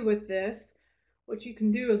help you with this, what you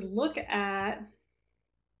can do is look at,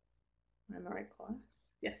 I'm in the right class,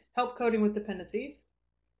 yes, help coding with dependencies,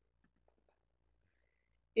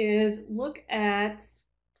 is look at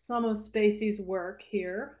some of Spacey's work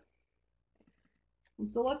here.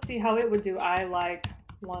 So let's see how it would do I like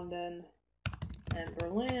London and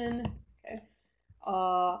Berlin. Okay,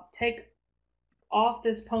 take off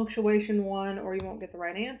this punctuation 1 or you won't get the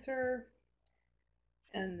right answer,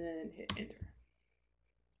 and then hit enter.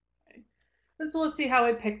 Okay. So let's see how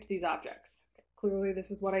it picked these objects. Okay. Clearly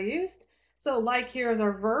this is what I used. So like here is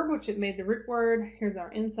our verb, which it made the root word. Here's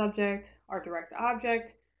our in subject, our direct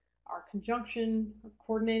object, our conjunction, our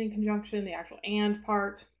coordinating conjunction, the actual and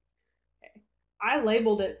part. Okay. I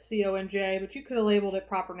labeled it C-O-N-J, but you could have labeled it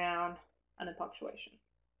proper noun and then punctuation.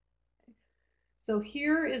 So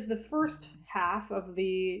here is the first half of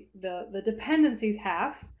the dependencies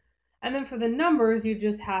half, and then for the numbers you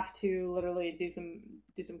just have to literally do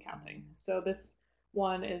some counting. So this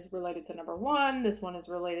one is related to number 1, this one is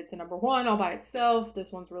related to number 1 all by itself,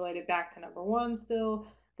 this one's related back to number 1 still,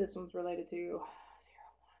 this one's related to 0, 1,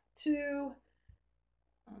 2,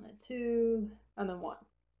 and then 2, and then 1.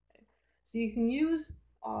 Okay. So you can use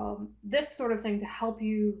this sort of thing to help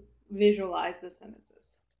you visualize the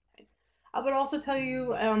sentences. I would also tell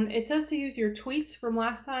you, it says to use your tweets from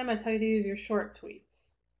last time. I tell you to use your short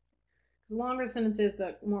tweets. The longer sentences,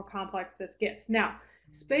 the more complex this gets. Now,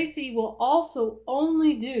 Spacey will also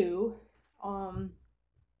only do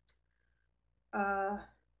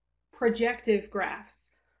projective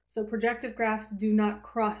graphs. So projective graphs do not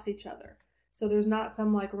cross each other. So there's not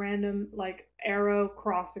some like random like arrow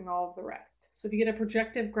crossing all of the rest. So if you get a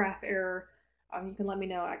projective graph error, you can let me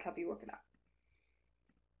know. I can help you work it out.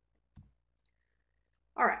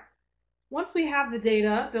 All right, once we have the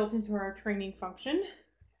data built into our training function,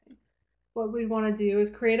 what we want to do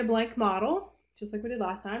is create a blank model, just like we did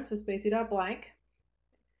last time, so spacey.blank.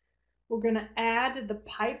 We're going to add the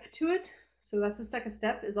pipe to it, so that's the second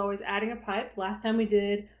step, is always adding a pipe. Last time we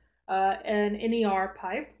did an NER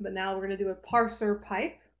pipe, but now we're going to do a parser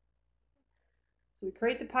pipe. So we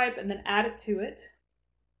create the pipe and then add it to it.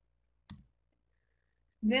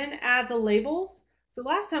 Then add the labels. So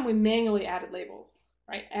last time we manually added labels.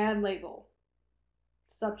 Right, add label,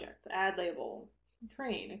 subject, add label,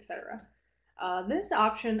 train, etc. This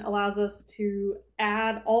option allows us to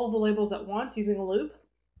add all of the labels at once using a loop.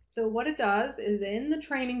 So what it does is in the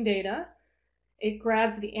training data, it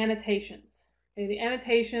grabs the annotations. Okay, the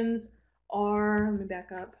annotations are, let me back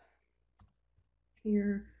up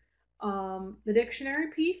here, the dictionary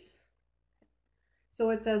piece. So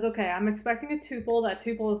it says, okay, I'm expecting a tuple. That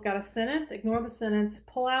tuple has got a sentence. Ignore the sentence,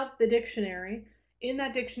 pull out the dictionary. In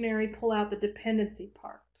that dictionary, pull out the dependency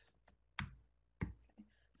part.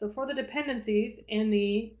 So for the dependencies in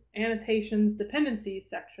the annotations dependencies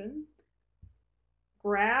section,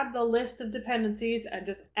 grab the list of dependencies and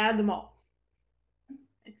just add them all.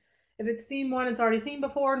 If it's seen one it's already seen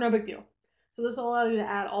before, no big deal. So this will allow you to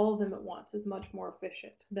add all of them at once. It's much more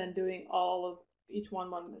efficient than doing all of each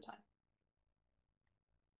one at a time.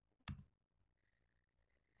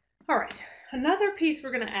 All right, another piece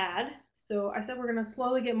we're going to add. So I said we're going to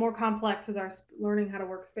slowly get more complex with our learning how to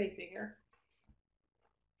work Spacey here.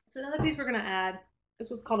 So another piece we're going to add is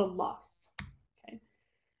what's called a loss. Okay.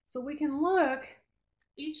 So we can look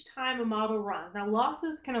each time a model runs. Now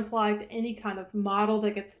losses can apply to any kind of model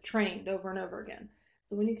that gets trained over and over again.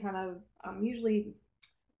 So any kind of, usually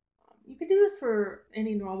you could do this for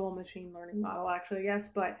any normal machine learning model actually, yes,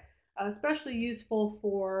 but especially useful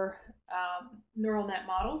for neural net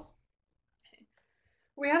models.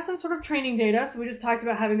 We have some sort of training data. So we just talked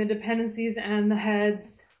about having the dependencies and the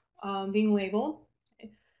heads being labeled.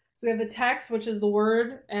 So we have the text, which is the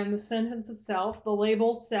word and the sentence itself, the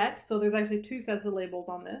label set. So there's actually two sets of labels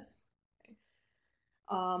on this.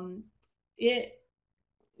 It,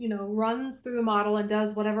 runs through the model and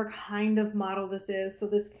does whatever kind of model this is. So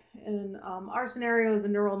this, in our scenario, is a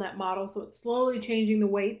neural net model. So it's slowly changing the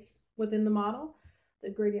weights within the model.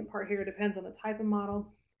 The gradient part here depends on the type of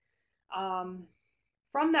model.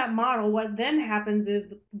 From that model, what then happens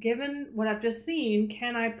is, given what I've just seen,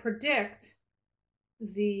 can I predict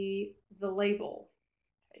the label?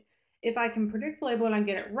 If I can predict the label and I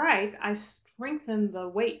get it right, I strengthen the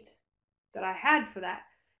weight that I had for that.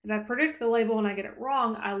 If I predict the label and I get it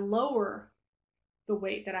wrong, I lower the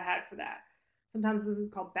weight that I had for that. Sometimes this is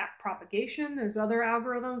called back propagation. There's other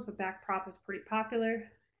algorithms, but back prop is pretty popular.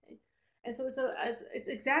 And so it's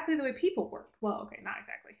exactly the way people work. Well, okay, not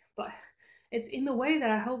exactly, but it's in the way that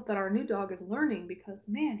I hope that our new dog is learning, because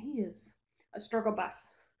man, he is a struggle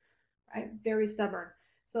bus, right? Very stubborn.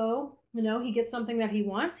 So, he gets something that he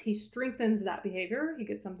wants, he strengthens that behavior. He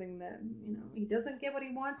gets something that, he doesn't get what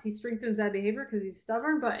he wants, he strengthens that behavior because he's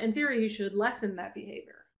stubborn, but in theory, he should lessen that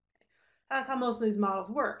behavior. That's how most of these models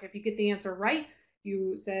work. If you get the answer right,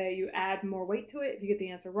 you add more weight to it. If you get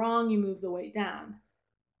the answer wrong, you move the weight down.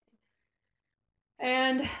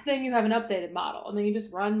 And then you have an updated model, and then you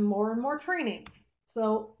just run more and more trainings.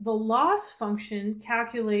 So the loss function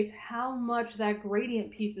calculates how much that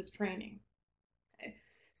gradient piece is training.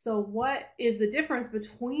 So what is the difference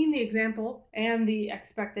between the example and the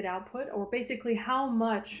expected output, or basically how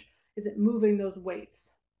much is it moving those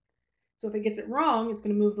weights? So if it gets it wrong, it's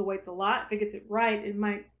going to move the weights a lot. If it gets it right, it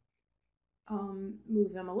might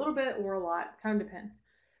move them a little bit or a lot. It kind of depends.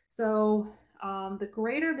 So the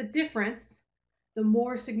greater the difference, the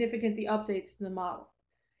more significant the updates to the model.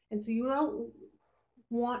 And so you don't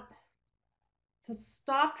want to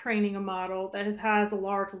stop training a model that has a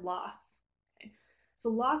large loss. So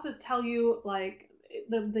losses tell you, like,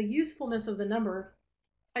 the usefulness of the number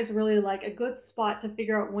is really like a good spot to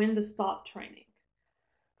figure out when to stop training.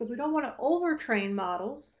 Because we don't want to overtrain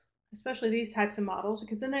models, especially these types of models,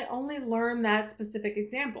 because then they only learn that specific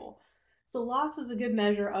example. So loss is a good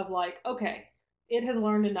measure of, like, okay, it has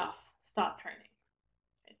learned enough, stop training.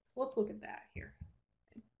 Okay, so let's look at that here.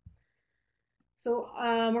 So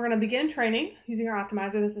we're going to begin training using our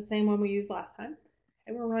optimizer. This is the same one we used last time.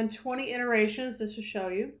 And we'll run 20 iterations just to show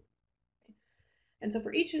you. And so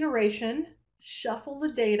for each iteration, shuffle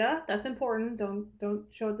the data. That's important. Don't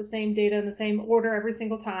show it the same data in the same order every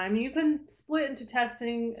single time. You can split into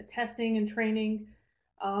testing and training.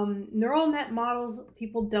 Neural net models,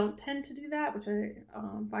 people don't tend to do that, which I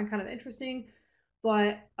find kind of interesting.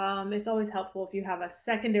 But it's always helpful if you have a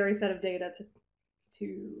secondary set of data to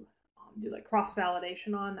do like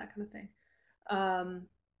cross-validation on, that kind of thing.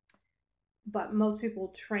 But most people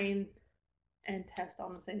train and test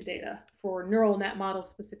on the same data for neural net models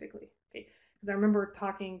specifically. Okay, because I remember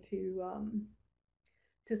talking to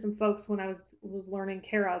some folks when I was learning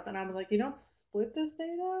Keras, and I was like, you don't split this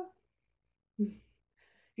data?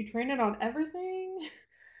 You train it on everything?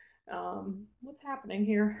 What's happening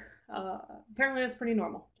here? Apparently that's pretty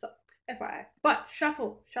normal. So FYI. But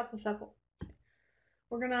shuffle.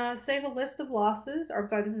 We're gonna save a list of losses, or I'm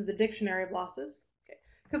sorry, this is a dictionary of losses. Okay,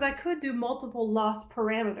 because I could do multiple loss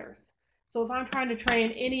parameters. So if I'm trying to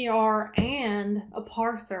train NER and a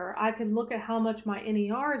parser, I could look at how much my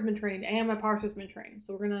NER has been trained and my parser has been trained.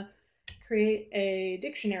 So we're going to create a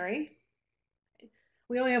dictionary.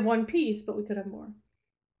 We only have one piece, but we could have more.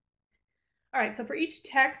 All right, so for each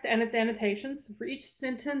text and its annotations, so for each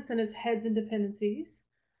sentence and its heads and dependencies,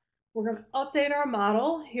 we're going to update our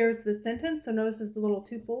model. Here's the sentence. So notice this little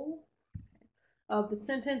tuple of the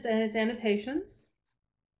sentence and its annotations.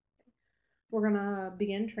 We're going to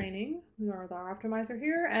begin training with our optimizer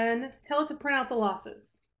here and tell it to print out the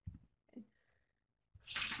losses.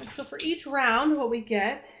 And so for each round, what we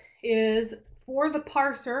get is, for the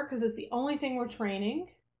parser, because it's the only thing we're training,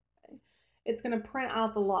 it's going to print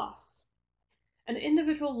out the loss. An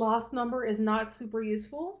individual loss number is not super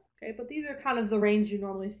useful, okay, but these are kind of the range you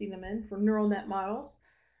normally see them in for neural net models.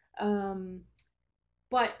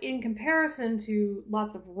 But in comparison to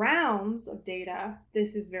lots of rounds of data,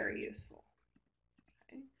 this is very useful.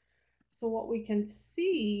 So what we can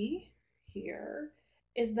see here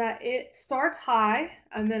is that it starts high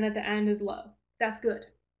and then at the end is low. That's good.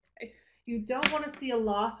 Okay? You don't want to see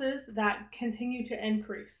losses that continue to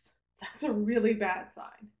increase. That's a really bad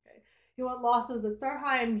sign. Okay? You want losses that start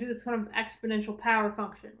high and do this kind of exponential power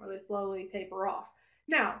function where they slowly taper off.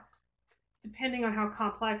 Now, depending on how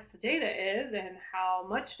complex the data is and how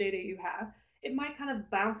much data you have, it might kind of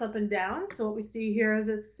bounce up and down. So what we see here is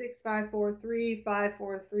it's 6, 5, 4, 3, 5,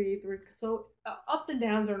 4, 3, 3. So ups and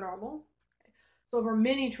downs are normal. So over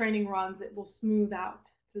many training runs, it will smooth out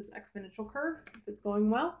this exponential curve if it's going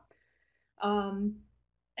well. And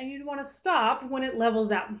you'd want to stop when it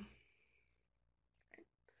levels out.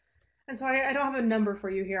 And so I don't have a number for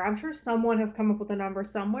you here. I'm sure someone has come up with a number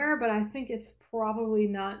somewhere, but I think it's probably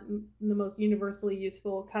not the most universally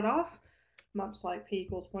useful cutoff, much like p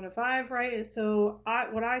equals 0.05, right? So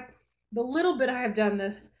the little bit I have done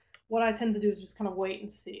this, what I tend to do is just kind of wait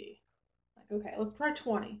and see. Like, okay, let's try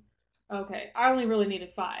 20. Okay, I only really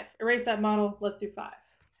needed 5. Erase that model, let's do 5.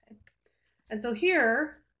 Okay. And so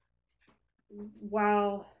here,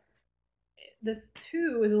 while this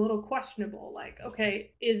 2 is a little questionable, like,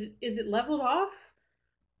 okay, is it leveled off?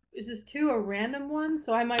 Is this 2 a random one?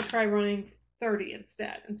 So I might try running 30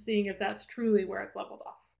 instead and seeing if that's truly where it's leveled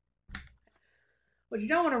off. What you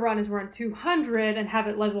don't want to run is run 200 and have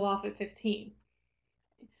it level off at 15,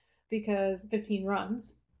 because 15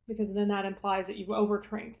 runs, because then that implies that you've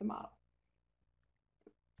overtrained the model.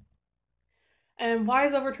 And why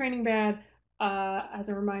is overtraining bad? As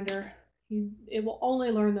a reminder, it will only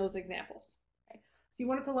learn those examples. Okay? So you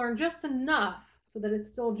want it to learn just enough so that it's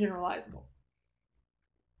still generalizable.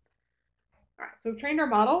 All right, so we've trained our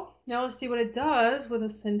model. Now let's see what it does with a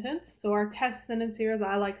sentence. So our test sentence here is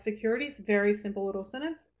I like security. It's a very simple little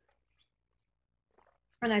sentence.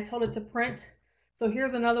 And I told it to print. So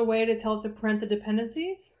here's another way to tell it to print the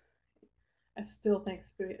dependencies. I still think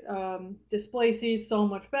display C is so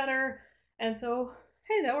much better. And so,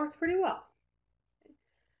 hey, that works pretty well.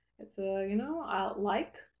 It's a,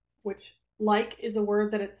 like, which like is a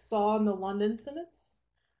word that it saw in the London sentence.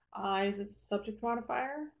 I is its subject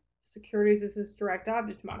modifier. Securities is its direct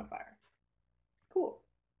object modifier. Cool.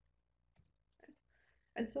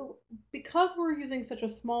 And so because we're using such a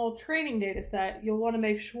small training data set, you'll want to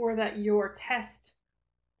make sure that your test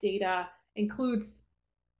data includes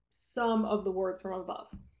some of the words from above,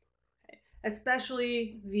 okay?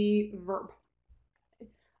 Especially the verb. Okay?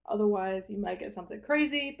 Otherwise, you might get something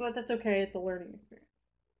crazy, but that's okay. It's a learning experience.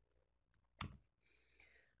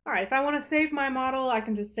 All right, if I want to save my model, I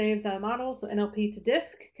can just save the model, so NLP to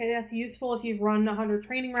disk. Okay, that's useful if you've run 100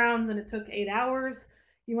 training rounds and it took 8 hours.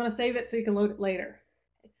 You want to save it so you can load it later.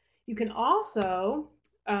 You can also,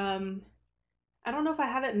 I don't know if I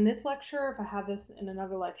have it in this lecture, if I have this in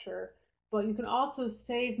another lecture, but you can also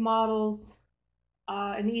save models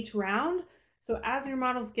in each round. So as your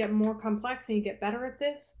models get more complex and you get better at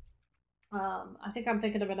this, I think I'm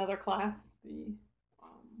thinking of another class, the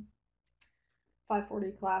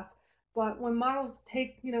 540 class. But when models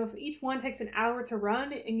take, if each one takes an hour to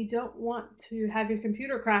run and you don't want to have your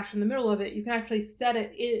computer crash in the middle of it, you can actually set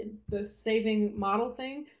it in the saving model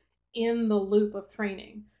thing in the loop of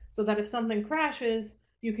training, so that if something crashes,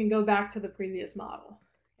 you can go back to the previous model.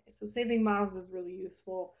 Okay, so saving models is really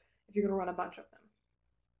useful if you're going to run a bunch of them.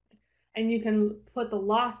 And you can put the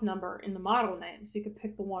loss number in the model name, so you can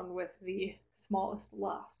pick the one with the smallest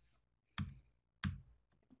loss.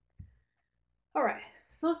 All right,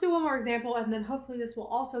 so let's do one more example, and then hopefully this will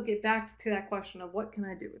also get back to that question of what can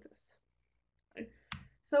I do with this. Okay.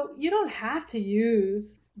 So you don't have to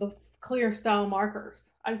use the clear style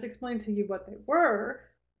markers. I just explained to you what they were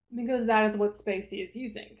because that is what Spacey is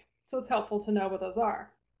using. So it's helpful to know what those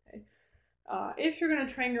are. Okay. If you're going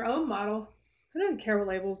to train your own model, I don't care what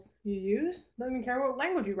labels you use. I don't even care what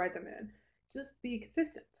language you write them in. Just be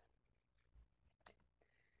consistent.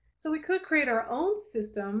 So we could create our own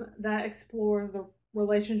system that explores the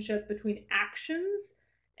relationship between actions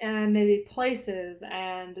and maybe places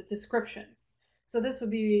and descriptions. So this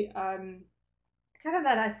would be kind of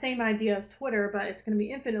that same idea as Twitter, but it's going to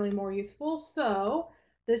be infinitely more useful. So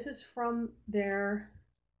this is from their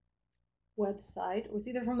website. It was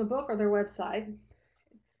either from the book or their website.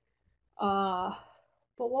 But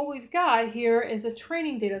what we've got here is a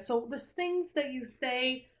training data. So there's things that you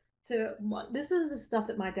say to, this is the stuff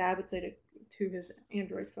that my dad would say to his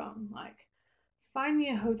Android phone, like, find me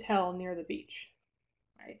a hotel near the beach,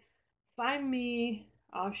 right?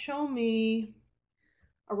 Show me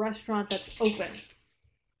a restaurant that's open,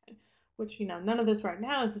 which, none of this right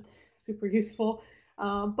now is super useful.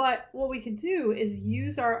 But what we could do is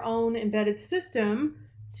use our own embedded system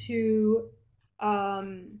to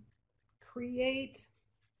create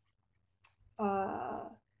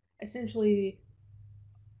essentially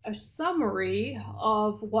a summary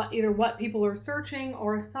of either what people are searching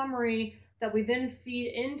or a summary that we then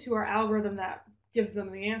feed into our algorithm that gives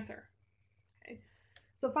them the answer. Okay.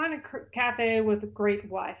 So find a cafe with great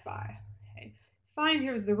Wi-Fi. Okay. Find,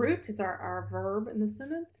 here's the root, it's our verb in the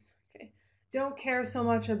sentence. Okay. Don't care so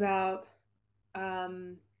much about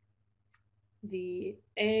the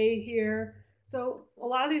A here. So a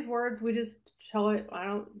lot of these words, we just tell it,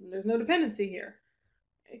 there's no dependency here.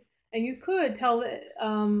 Okay. And you could tell it,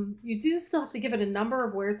 you do still have to give it a number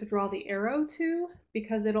of where to draw the arrow to,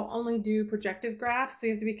 because it'll only do projective graphs. So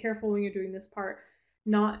you have to be careful when you're doing this part,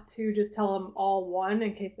 not to just tell them all one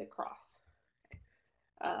in case they cross.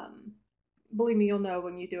 Believe me, you'll know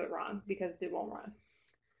when you do it wrong because it won't run.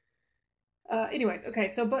 Anyways, okay,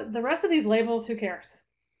 so but the rest of these labels, who cares?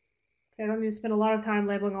 Okay, I don't need to spend a lot of time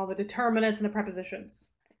labeling all the determinants and the prepositions.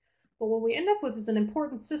 But what we end up with is an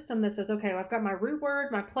important system that says, okay, well, I've got my root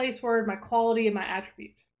word, my place word, my quality, and my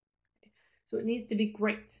attribute. So it needs to be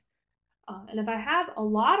great. And if I have a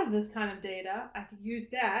lot of this kind of data, I could use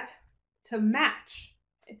that to match.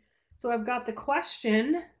 Okay. So I've got the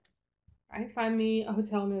question, right? Find me a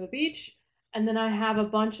hotel near the beach. And then I have a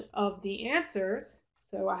bunch of the answers.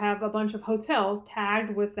 So I have a bunch of hotels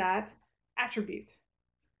tagged with that attribute.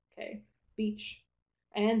 Okay, beach,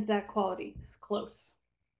 and that quality is close.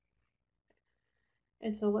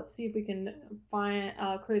 And so let's see if we can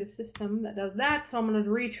create a system that does that. So I'm going to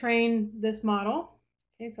retrain this model.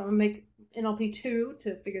 Okay, so I'm going to make NLP2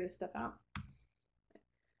 to figure this stuff out.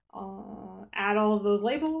 Add all of those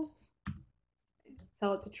labels.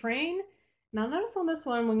 Tell it to train. Now notice on this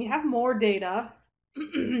one, when you have more data,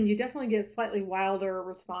 you definitely get slightly wilder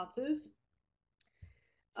responses.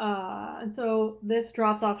 And so this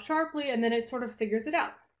drops off sharply, and then it sort of figures it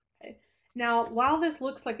out. Okay. Now, while this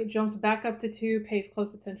looks like it jumps back up to 2, pay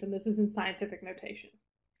close attention. This is in scientific notation.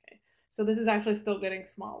 Okay. So this is actually still getting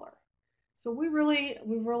smaller. So we've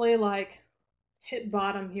really like hit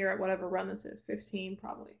bottom here at whatever run this is, 15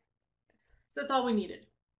 probably. So that's all we needed.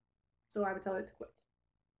 So I would tell it to quit.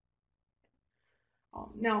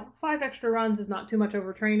 Now, 5 extra runs is not too much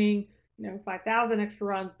overtraining. 5,000 extra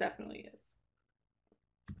runs definitely is.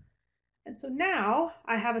 And so now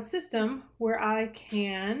I have a system where I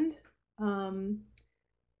can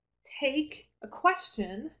take a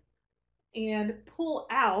question and pull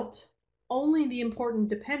out only the important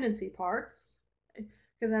dependency parts,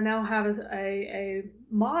 because I now have a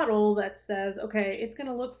model that says, okay, it's going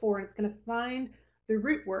to look for and it's going to find the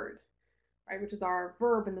root word, right, which is our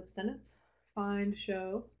verb in the sentence, find,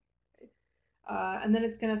 show. And then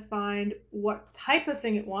it's going to find what type of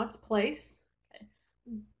thing it wants, place,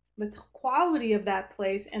 the quality of that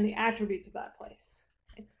place, and the attributes of that place.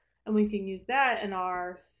 Okay? And we can use that in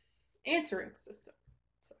our answering system.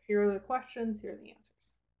 So here are the questions, here are the answers.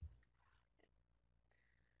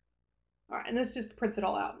 All right, and this just prints it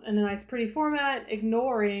all out in a nice pretty format,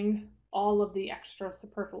 ignoring all of the extra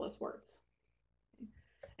superfluous words.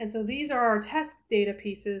 And so these are our test data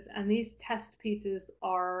pieces, and these test pieces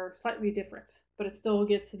are slightly different, but it still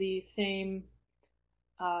gets the same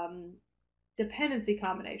dependency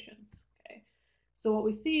combinations. Okay, so what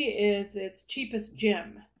we see is its cheapest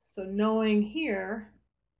gym. So knowing here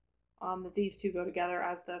that these two go together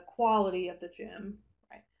as the quality of the gym,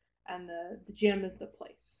 right, and the gym is the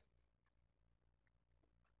place.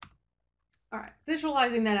 All right,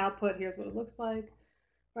 visualizing that output, here's what it looks like.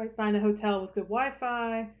 Right, find a hotel with good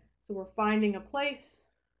Wi-Fi. So we're finding a place,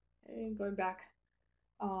 okay, going back,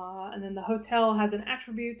 and then the hotel has an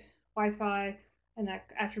attribute, Wi-Fi, and that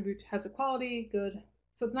attribute has a quality, good.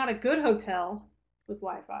 So it's not a good hotel with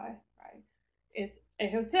Wi-Fi, right? It's a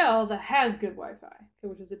hotel that has good Wi-Fi, okay,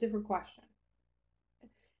 which is a different question.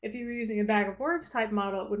 If you were using a bag of words type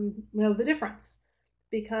model, it wouldn't know the difference,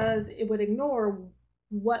 because it would ignore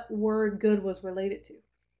what word good was related to.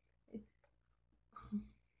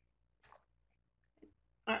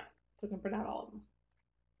 All right, so I can print out all of them.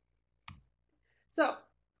 So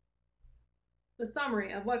the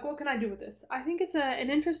summary of what can I do with this? I think it's an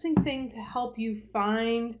interesting thing to help you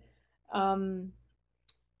find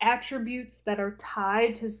attributes that are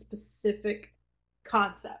tied to specific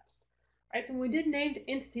concepts. Right? So when we did named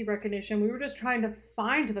entity recognition, we were just trying to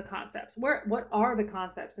find the concepts. What are the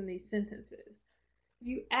concepts in these sentences? If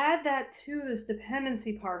you add that to this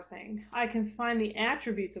dependency parsing, I can find the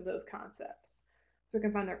attributes of those concepts. So I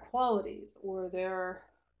can find their qualities or their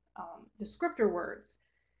descriptor words.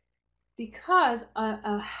 Because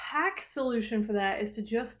a hack solution for that is to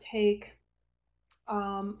just take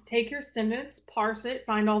your sentence, parse it,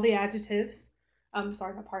 find all the adjectives.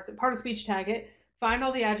 Sorry, not parse it, part of speech tag it, find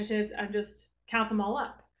all the adjectives and just count them all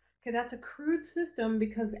up. Okay, that's a crude system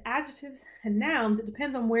because the adjectives and nouns, it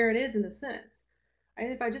depends on where it is in the sentence.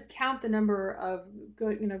 Right? If I just count the number of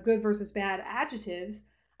good versus bad adjectives,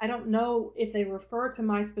 I don't know if they refer to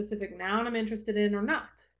my specific noun I'm interested in or not.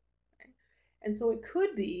 Right? And so it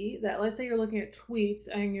could be that, let's say you're looking at tweets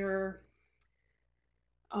and you're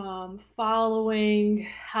following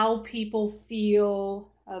how people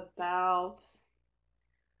feel about,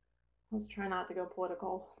 let's try not to go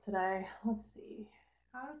political today. Let's see.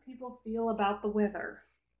 How do people feel about the weather?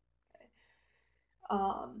 Okay.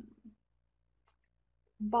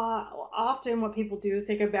 But often what people do is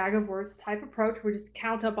take a bag of words type approach. We just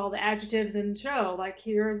count up all the adjectives and show, like,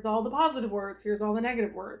 here's all the positive words, here's all the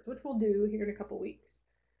negative words, which we'll do here in a couple weeks.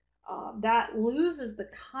 That loses the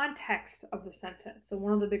context of the sentence. So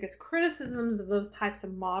one of the biggest criticisms of those types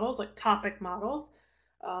of models, like topic models,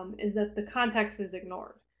 is that the context is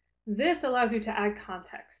ignored. This allows you to add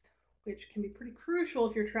context, which can be pretty crucial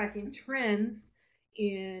if you're tracking trends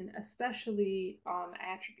in especially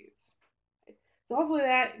attributes. Okay. So hopefully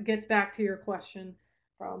that gets back to your question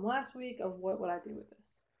from last week of what would I do with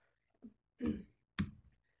this.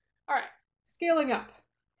 All right, scaling up.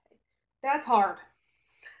 That's hard.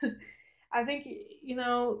 I think,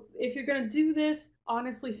 if you're going to do this,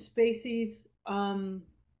 honestly, Spacey's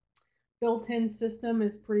built-in system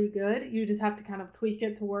is pretty good. You just have to kind of tweak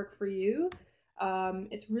it to work for you.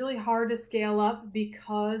 It's really hard to scale up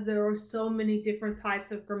because there are so many different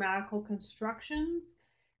types of grammatical constructions.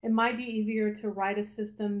 It might be easier to write a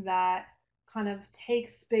system that kind of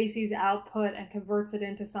takes Spacey's output and converts it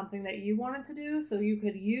into something that you wanted to do. So you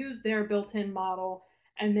could use their built-in model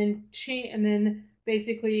and then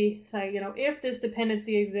basically say, if this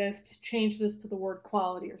dependency exists, change this to the word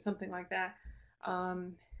quality or something like that.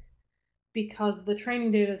 Because the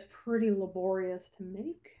training data is pretty laborious to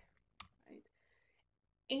make. Right?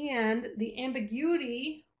 And the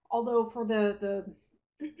ambiguity, although for the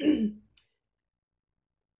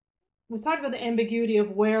we've talked about the ambiguity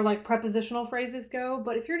of where like prepositional phrases go,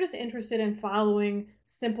 but if you're just interested in following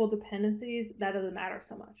simple dependencies, that doesn't matter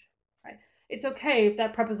so much. Right? It's okay if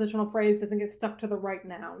that prepositional phrase doesn't get stuck to the right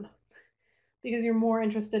noun, because you're more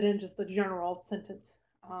interested in just the general sentence,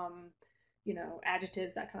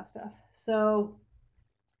 adjectives, that kind of stuff. So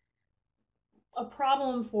a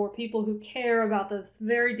problem for people who care about this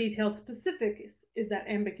very detailed specifics is that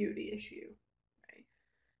ambiguity issue. Right?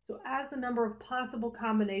 So as the number of possible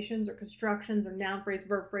combinations or constructions or noun phrase,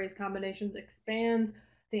 verb phrase combinations expands,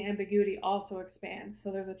 the ambiguity also expands.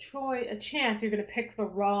 So there's a chance you're going to pick the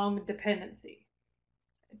wrong dependency.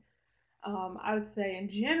 I would say in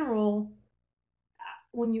general,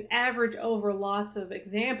 when you average over lots of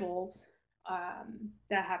examples,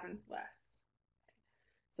 that happens less.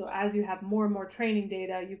 So as you have more and more training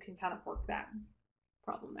data, you can kind of work that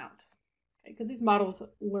problem out, because these models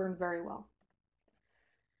learn very well.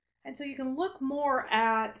 And so you can look more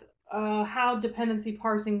at how dependency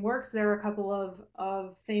parsing works. There are a couple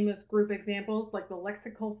of famous group examples, like the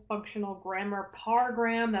Lexical Functional Grammar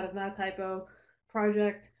Pargram, that is not a typo,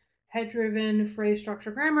 project, head-driven phrase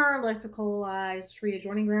structure grammar, lexicalized tree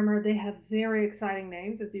adjoining grammar. They have very exciting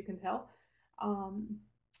names, as you can tell,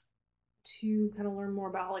 to kind of learn more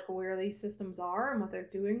about like where these systems are and what they're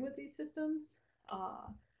doing with these systems.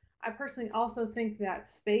 I personally also think that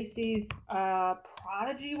Spacey's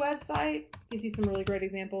Prodigy website gives you some really great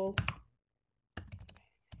examples.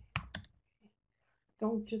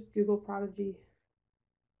 Don't just Google Prodigy.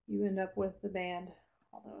 You end up with the band,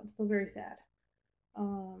 although I'm still very sad.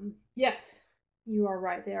 Yes, you are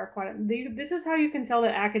right. They are this is how you can tell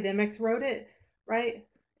that academics wrote it, right?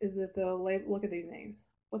 Is that look at these names.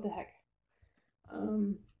 What the heck?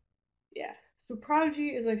 Yeah. So Prodigy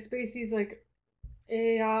is like Spacey's like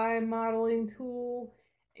AI modeling tool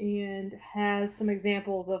and has some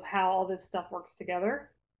examples of how all this stuff works together.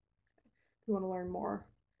 If you want to learn more,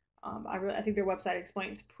 I think their website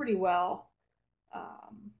explains pretty well,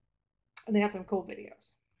 and they have some cool videos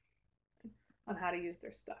on how to use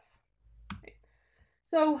their stuff. Right.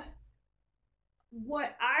 So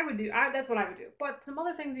what I would do, that's what I would do. But some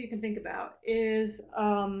other things that you can think about is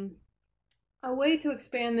a way to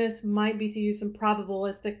expand this might be to use some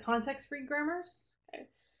probabilistic context-free grammars. Okay.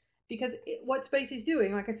 Because what Spacey's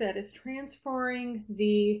doing, like I said, is transferring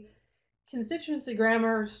the constituency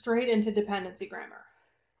grammar straight into dependency grammar,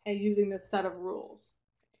 okay, using this set of rules.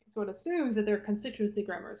 So it assumes that their constituency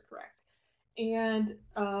grammar is correct. And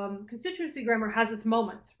constituency grammar has its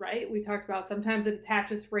moments, right? We talked about sometimes it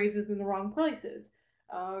attaches phrases in the wrong places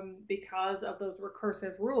because of those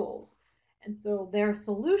recursive rules. And so their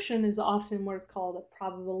solution is often what is called a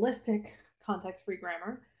probabilistic context-free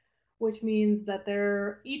grammar, which means that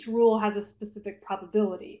each rule has a specific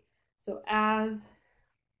probability. So as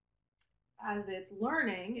it's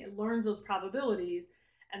learning, it learns those probabilities,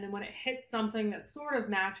 and then when it hits something that sort of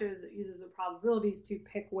matches, it uses the probabilities to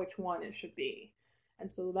pick which one it should be.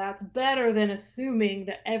 And so that's better than assuming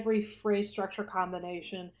that every phrase structure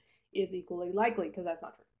combination is equally likely, because that's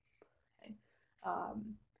not true. Okay?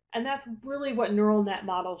 And that's really what neural net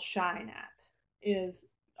models shine at, is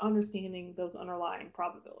understanding those underlying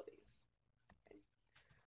probabilities.